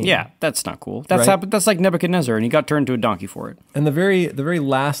his domain. Yeah, that's not cool. That's like Nebuchadnezzar, and he got turned into a donkey for it. And the very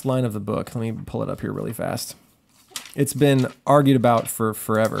last line of the book, let me pull it up here really fast. It's been argued about for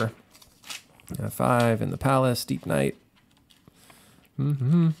forever. 5 in the palace, deep night.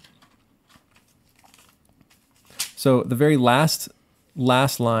 So the very last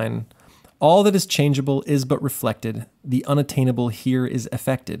line, all that is changeable is but reflected. The unattainable here is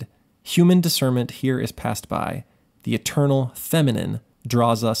affected. Human discernment here is passed by. The eternal feminine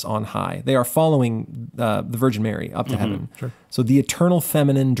draws us on high. They are following the Virgin Mary up to heaven. Sure. So the eternal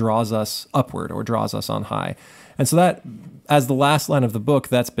feminine draws us upward or draws us on high. And so that, as the last line of the book,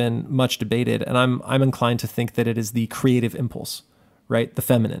 that's been much debated. And I'm inclined to think that it is the creative impulse, right? The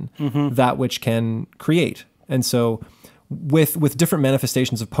feminine, that which can create. And so with different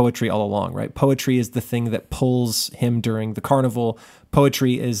manifestations of poetry all along, right? Poetry is the thing that pulls him during the carnival.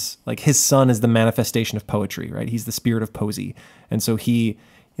 Poetry is like his son is the manifestation of poetry, right? He's the spirit of poesy. And so he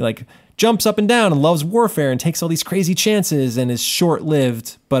like jumps up and down and loves warfare and takes all these crazy chances and is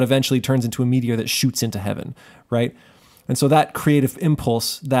short-lived, but eventually turns into a meteor that shoots into heaven, right? And so that creative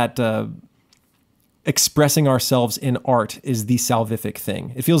impulse, that expressing ourselves in art is the salvific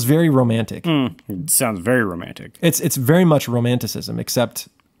thing. It feels very romantic. It sounds very romantic. It's very much romanticism, except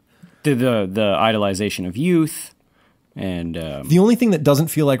the idolization of youth, and the only thing that doesn't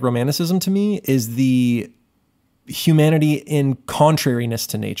feel like romanticism to me is the humanity in contrariness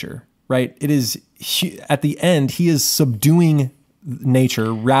to nature. Right? It is at the end he is subduing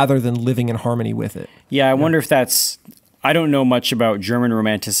nature rather than living in harmony with it. Yeah, I wonder if that's. I don't know much about German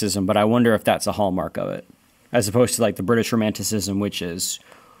romanticism, but I wonder if that's a hallmark of it, as opposed to like the British romanticism, which is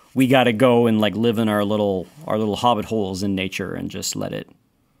we got to go and like live in our little hobbit holes in nature and just let it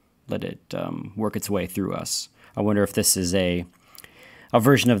work its way through us. I wonder if this is a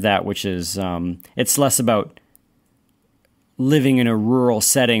version of that, which is it's less about living in a rural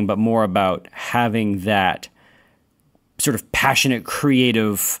setting, but more about having that sort of passionate,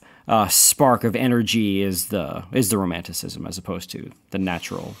 creative spark of energy is the romanticism, as opposed to the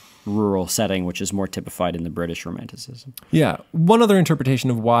natural rural setting, which is more typified in the British romanticism. Yeah. One other interpretation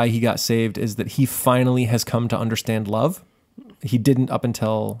of why he got saved is that he finally has come to understand love. He didn't up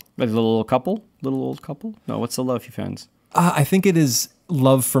until... Like the little old couple? No, what's the love he finds? I think it is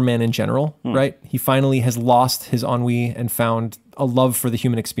love for man in general, right? He finally has lost his ennui and found a love for the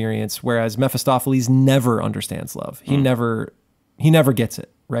human experience, whereas Mephistopheles never understands love. He never gets it,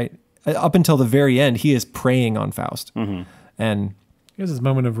 right? Up until the very end, he is preying on Faust. And he has this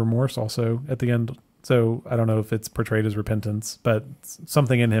moment of remorse also at the end. So I don't know if it's portrayed as repentance, but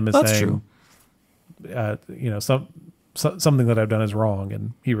something in him is saying, something that I've done is wrong,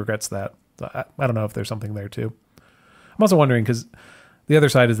 and he regrets that. So I don't know if there's something there too. I'm also wondering, because the other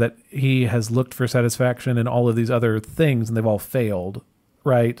side is that he has looked for satisfaction in all of these other things, and they've all failed,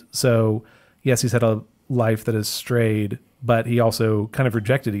 right? So yes, he's had a life that has strayed, but he also kind of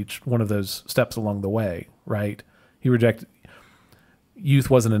rejected each one of those steps along the way, right? He rejected... Youth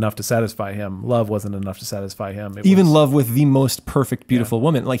wasn't enough to satisfy him. Love wasn't enough to satisfy him. Love with the most perfect, beautiful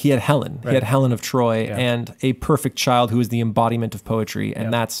woman. Like he had Helen. Right. He had Helen of Troy and a perfect child who is the embodiment of poetry,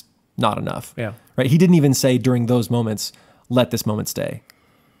 and that's not enough. Yeah. Right? He didn't even say during those moments, let this moment stay.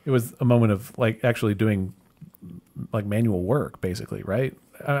 It was a moment of like actually doing like manual work, basically, right?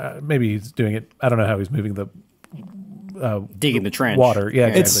 Maybe he's doing it. I don't know how he's moving digging the trench. Water. Yeah,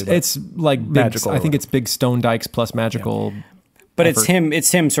 exactly. It's like magical. I think it's big stone dikes plus magical. Yeah. But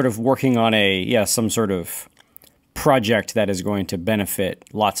it's him sort of working on some sort of project that is going to benefit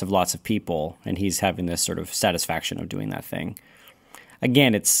lots of people, and he's having this sort of satisfaction of doing that thing.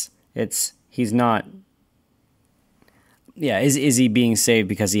 Again, he's not. Yeah, is he being saved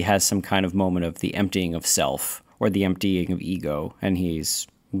because he has some kind of moment of the emptying of self or the emptying of ego, and he's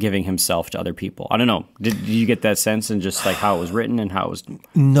giving himself to other people? I don't know. Did you get that sense in just like how it was written and how it was?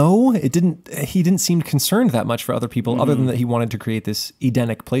 No, it didn't. He didn't seem concerned that much for other people, other than that he wanted to create this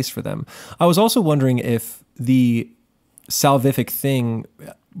Edenic place for them. I was also wondering if the salvific thing,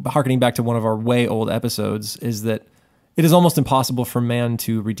 harkening back to one of our way old episodes, is that it is almost impossible for man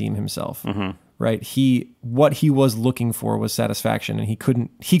to redeem himself. Right? What he was looking for was satisfaction, and he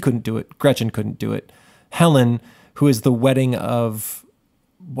couldn't do it. Gretchen couldn't do it. Helen, who is the wedding of,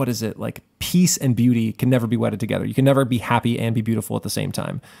 what is it, like peace and beauty, can never be wedded together. You can never be happy and be beautiful at the same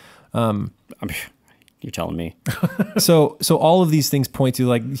time. You're telling me. So all of these things point to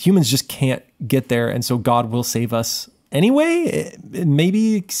like humans just can't get there, and so God will save us anyway. It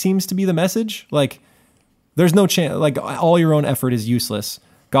maybe seems to be the message. Like there's no chance. Like all your own effort is useless.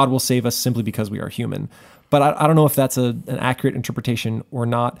 God will save us simply because we are human. But I don't know if that's an accurate interpretation or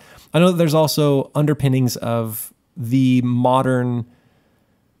not. I know that there's also underpinnings of the modern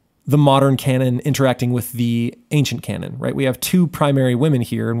canon interacting with the ancient canon, right? We have two primary women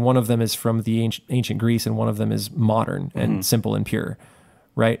here, and one of them is from the ancient Greece, and one of them is modern and simple and pure,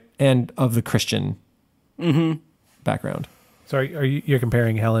 right? And of the Christian background. So you're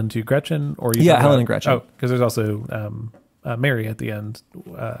comparing Helen to Gretchen, or Helen and Gretchen? Oh, because there's also Mary at the end.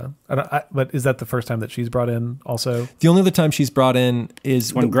 But is that the first time that she's brought in also? The only other time she's brought in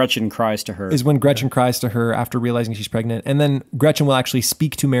is when Gretchen cries to her. Is when Gretchen cries to her after realizing she's pregnant. And then Gretchen will actually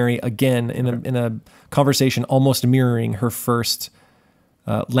speak to Mary again in a conversation almost mirroring her first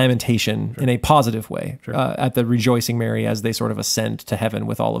lamentation in a positive way at the rejoicing Mary as they sort of ascend to heaven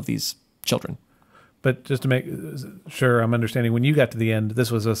with all of these children. But just to make sure I'm understanding, when you got to the end,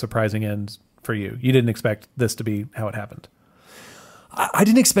 this was a surprising end for you. You didn't expect this to be how it happened. I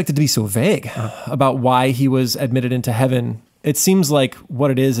didn't expect it to be so vague about why he was admitted into heaven. It seems like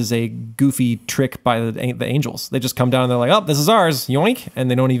what it is a goofy trick by the angels. They just come down and they're like, oh, this is ours, yoink, and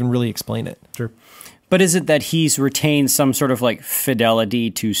they don't even really explain it. Sure. But is it that he's retained some sort of like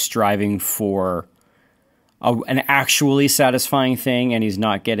fidelity to striving for an actually satisfying thing, and he's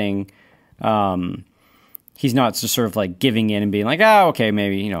not getting... he's not just sort of like giving in and being like, okay,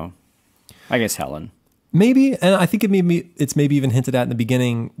 maybe, I guess Helen. Maybe, and I think it's maybe even hinted at in the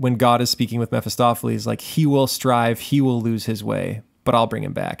beginning when God is speaking with Mephistopheles, like he will strive, he will lose his way, but I'll bring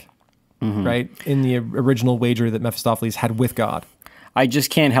him back, right? In the original wager that Mephistopheles had with God. I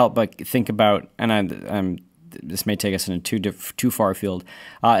just can't help but think about, and this may take us in a too far afield,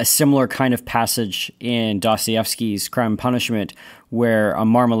 a similar kind of passage in Dostoevsky's Crime and Punishment, where a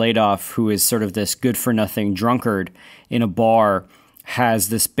Marmeladov, who is sort of this good-for-nothing drunkard in a bar, has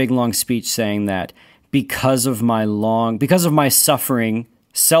this big long speech saying that because of my suffering,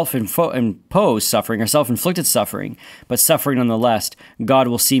 self-imposed suffering or self-inflicted suffering, but suffering nonetheless, God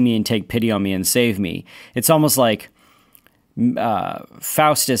will see me and take pity on me and save me. It's almost like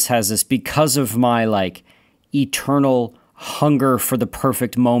Faustus has this, because of my like eternal hunger for the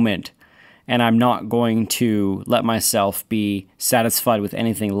perfect moment, and I'm not going to let myself be satisfied with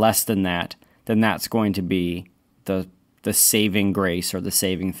anything less than that, then that's going to be the saving grace or the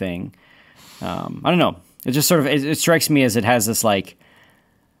saving thing. I don't know. It just sort of, it strikes me as it has this like,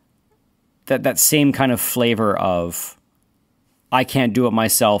 that same kind of flavor of, I can't do it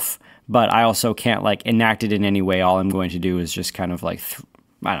myself, but I also can't like enact it in any way. All I'm going to do is just kind of like,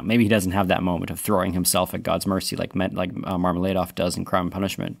 I don't know, maybe he doesn't have that moment of throwing himself at God's mercy like Marmeladov does in Crime and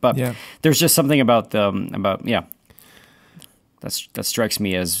Punishment. But there's just something about that strikes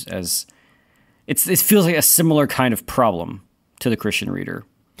me as it feels like a similar kind of problem to the Christian reader.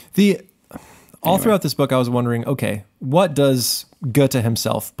 All throughout this book, I was wondering, okay, what does Goethe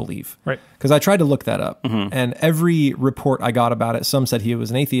himself believe? Right. Because I tried to look that up, and every report I got about it, some said he was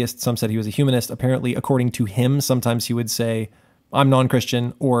an atheist, some said he was a humanist. Apparently, according to him, sometimes he would say, I'm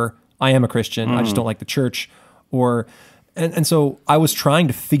non-Christian, or I am a Christian, I just don't like the church, and so I was trying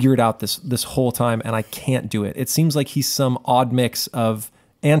to figure it out this whole time, and I can't do it. It seems like he's some odd mix of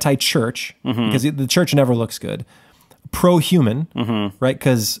anti-church, because the church never looks good, pro-human, right?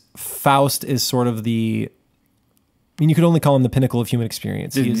 Because Faust is sort of you could only call him the pinnacle of human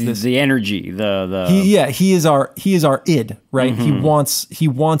experience. The energy, he is our id, right? He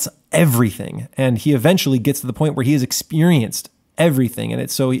wants everything, and he eventually gets to the point where he has experienced everything, and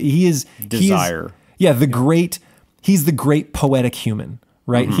he is desire. The great he's the great poetic human,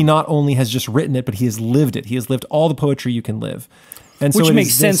 right? He not only has just written it, but he has lived it. He has lived all the poetry you can live. And Which so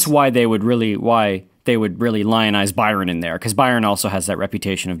makes sense why they would really lionize Byron in there, because Byron also has that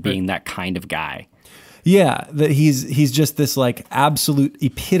reputation of being that kind of guy. Yeah, that he's just this like absolute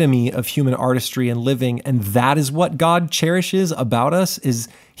epitome of human artistry and living, and that is what God cherishes about us, is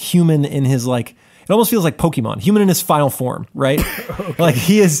human in his like, it almost feels like Pokemon, human in his final form, right? Okay. Like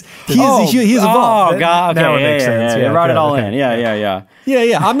he is evolved. Oh God, okay, now it makes sense. Yeah, brought it all in. Yeah.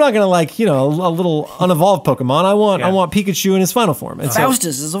 I'm not gonna like, you know, a little unevolved Pokemon. I want Pikachu in his final form. And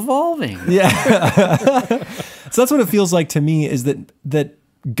Faustus is evolving. Yeah. So that's what it feels like to me, is that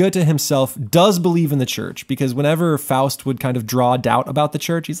Goethe himself does believe in the church, because whenever Faust would kind of draw doubt about the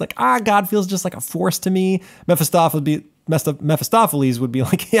church, he's like, God feels just like a force to me. Mephistopheles would be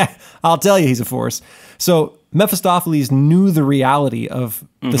like, yeah, I'll tell you he's a force. So Mephistopheles knew the reality of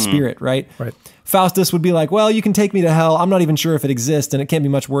the spirit, right? Right. Faustus would be like, well, you can take me to hell. I'm not even sure if it exists, and it can't be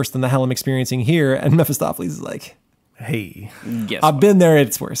much worse than the hell I'm experiencing here. And Mephistopheles is like, hey, I've been there.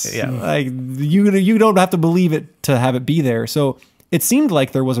 It's worse. Yeah. Like you don't have to believe it to have it be there. So it seemed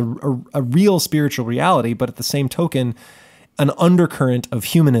like there was a real spiritual reality, but at the same token, an undercurrent of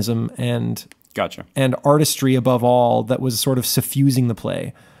humanism and artistry above all that was sort of suffusing the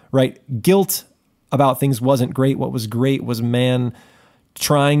play, right? Guilt about things wasn't great. What was great was man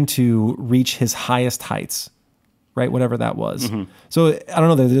trying to reach his highest heights, right? Whatever that was. So I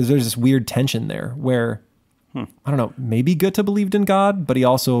don't know, there's this weird tension there where, I don't know, maybe Goethe believed in God, but he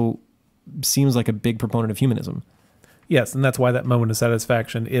also seems like a big proponent of humanism. Yes, and that's why that moment of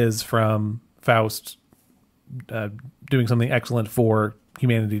satisfaction is from Faust doing something excellent for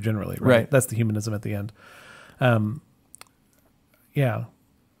humanity generally, right? That's the humanism at the end. Yeah.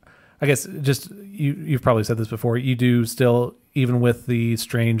 I guess just, you've probably said this before, you do still, even with the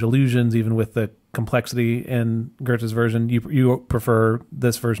strange illusions, even with the complexity in Goethe's version, you prefer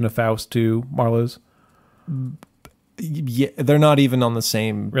this version of Faust to Marlowe's? Yeah, they're not even on the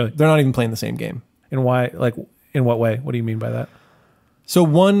same... Really? They're not even playing the same game. And why, like... In what way? What do you mean by that? So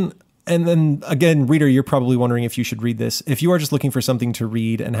one, and then again, reader, you're probably wondering if you should read this. If you are just looking for something to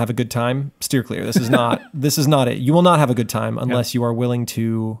read and have a good time, steer clear. This is not it. You will not have a good time unless you are willing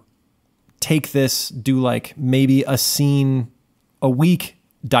to take this, do like maybe a scene a week,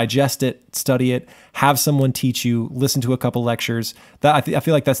 digest it, study it, have someone teach you, listen to a couple lectures. That I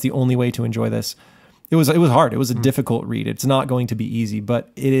feel like that's the only way to enjoy this. It was hard. It was a difficult read. It's not going to be easy,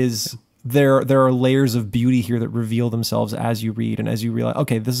 but it is... There are layers of beauty here that reveal themselves as you read and as you realize,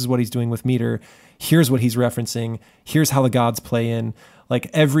 okay, this is what he's doing with meter. Here's what he's referencing. Here's how the gods play in.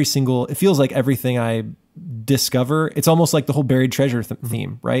 Like it feels like everything I discover, it's almost like the whole buried treasure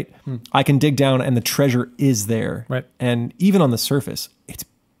theme, right? I can dig down and the treasure is there. Right. And even on the surface, it's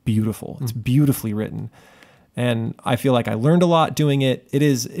beautiful. It's beautifully written. And I feel like I learned a lot doing it. It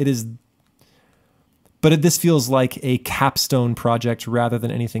is. But this feels like a capstone project rather than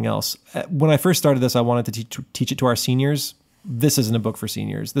anything else. When I first started this, I wanted to teach it to our seniors. This isn't a book for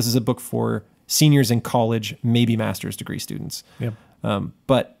seniors. This is a book for seniors in college, maybe master's degree students. Yeah.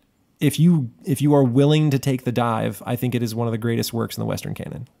 But if you are willing to take the dive, I think it is one of the greatest works in the Western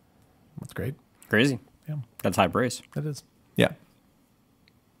canon. That's great. Crazy. Yeah. That's high praise. That is. Yeah.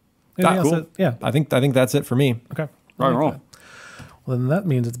 Cool. Yeah. I think that's it for me. Okay. Rock and roll. Well, then that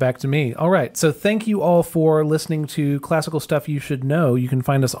means it's back to me. All right. So thank you all for listening to Classical Stuff You Should Know. You can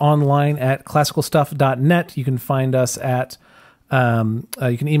find us online at classicalstuff.net. You can find us at,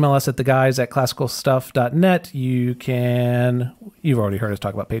 you can email us at theguys@classicalstuff.net. You've already heard us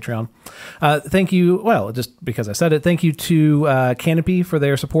talk about Patreon. Thank you. Well, just because I said it, thank you to Canopy for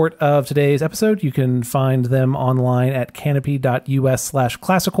their support of today's episode. You can find them online at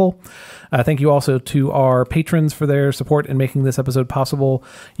canopy.us/classical. Thank you also to our patrons for their support in making this episode possible.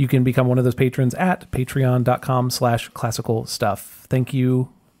 You can become one of those patrons at patreon.com/classicalstuff. Thank you.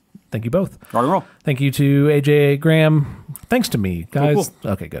 Thank you both. Rock and roll. Thank you to AJ Graham. Thanks to me, guys.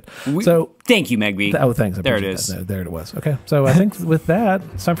 Cool. Okay, good. So thank you, Megby. Thanks. There it is. There it was. Okay, so I think with that,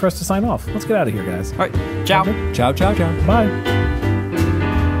 it's time for us to sign off. Let's get out of here, guys. All right. Ciao. Ciao, ciao, ciao. Bye.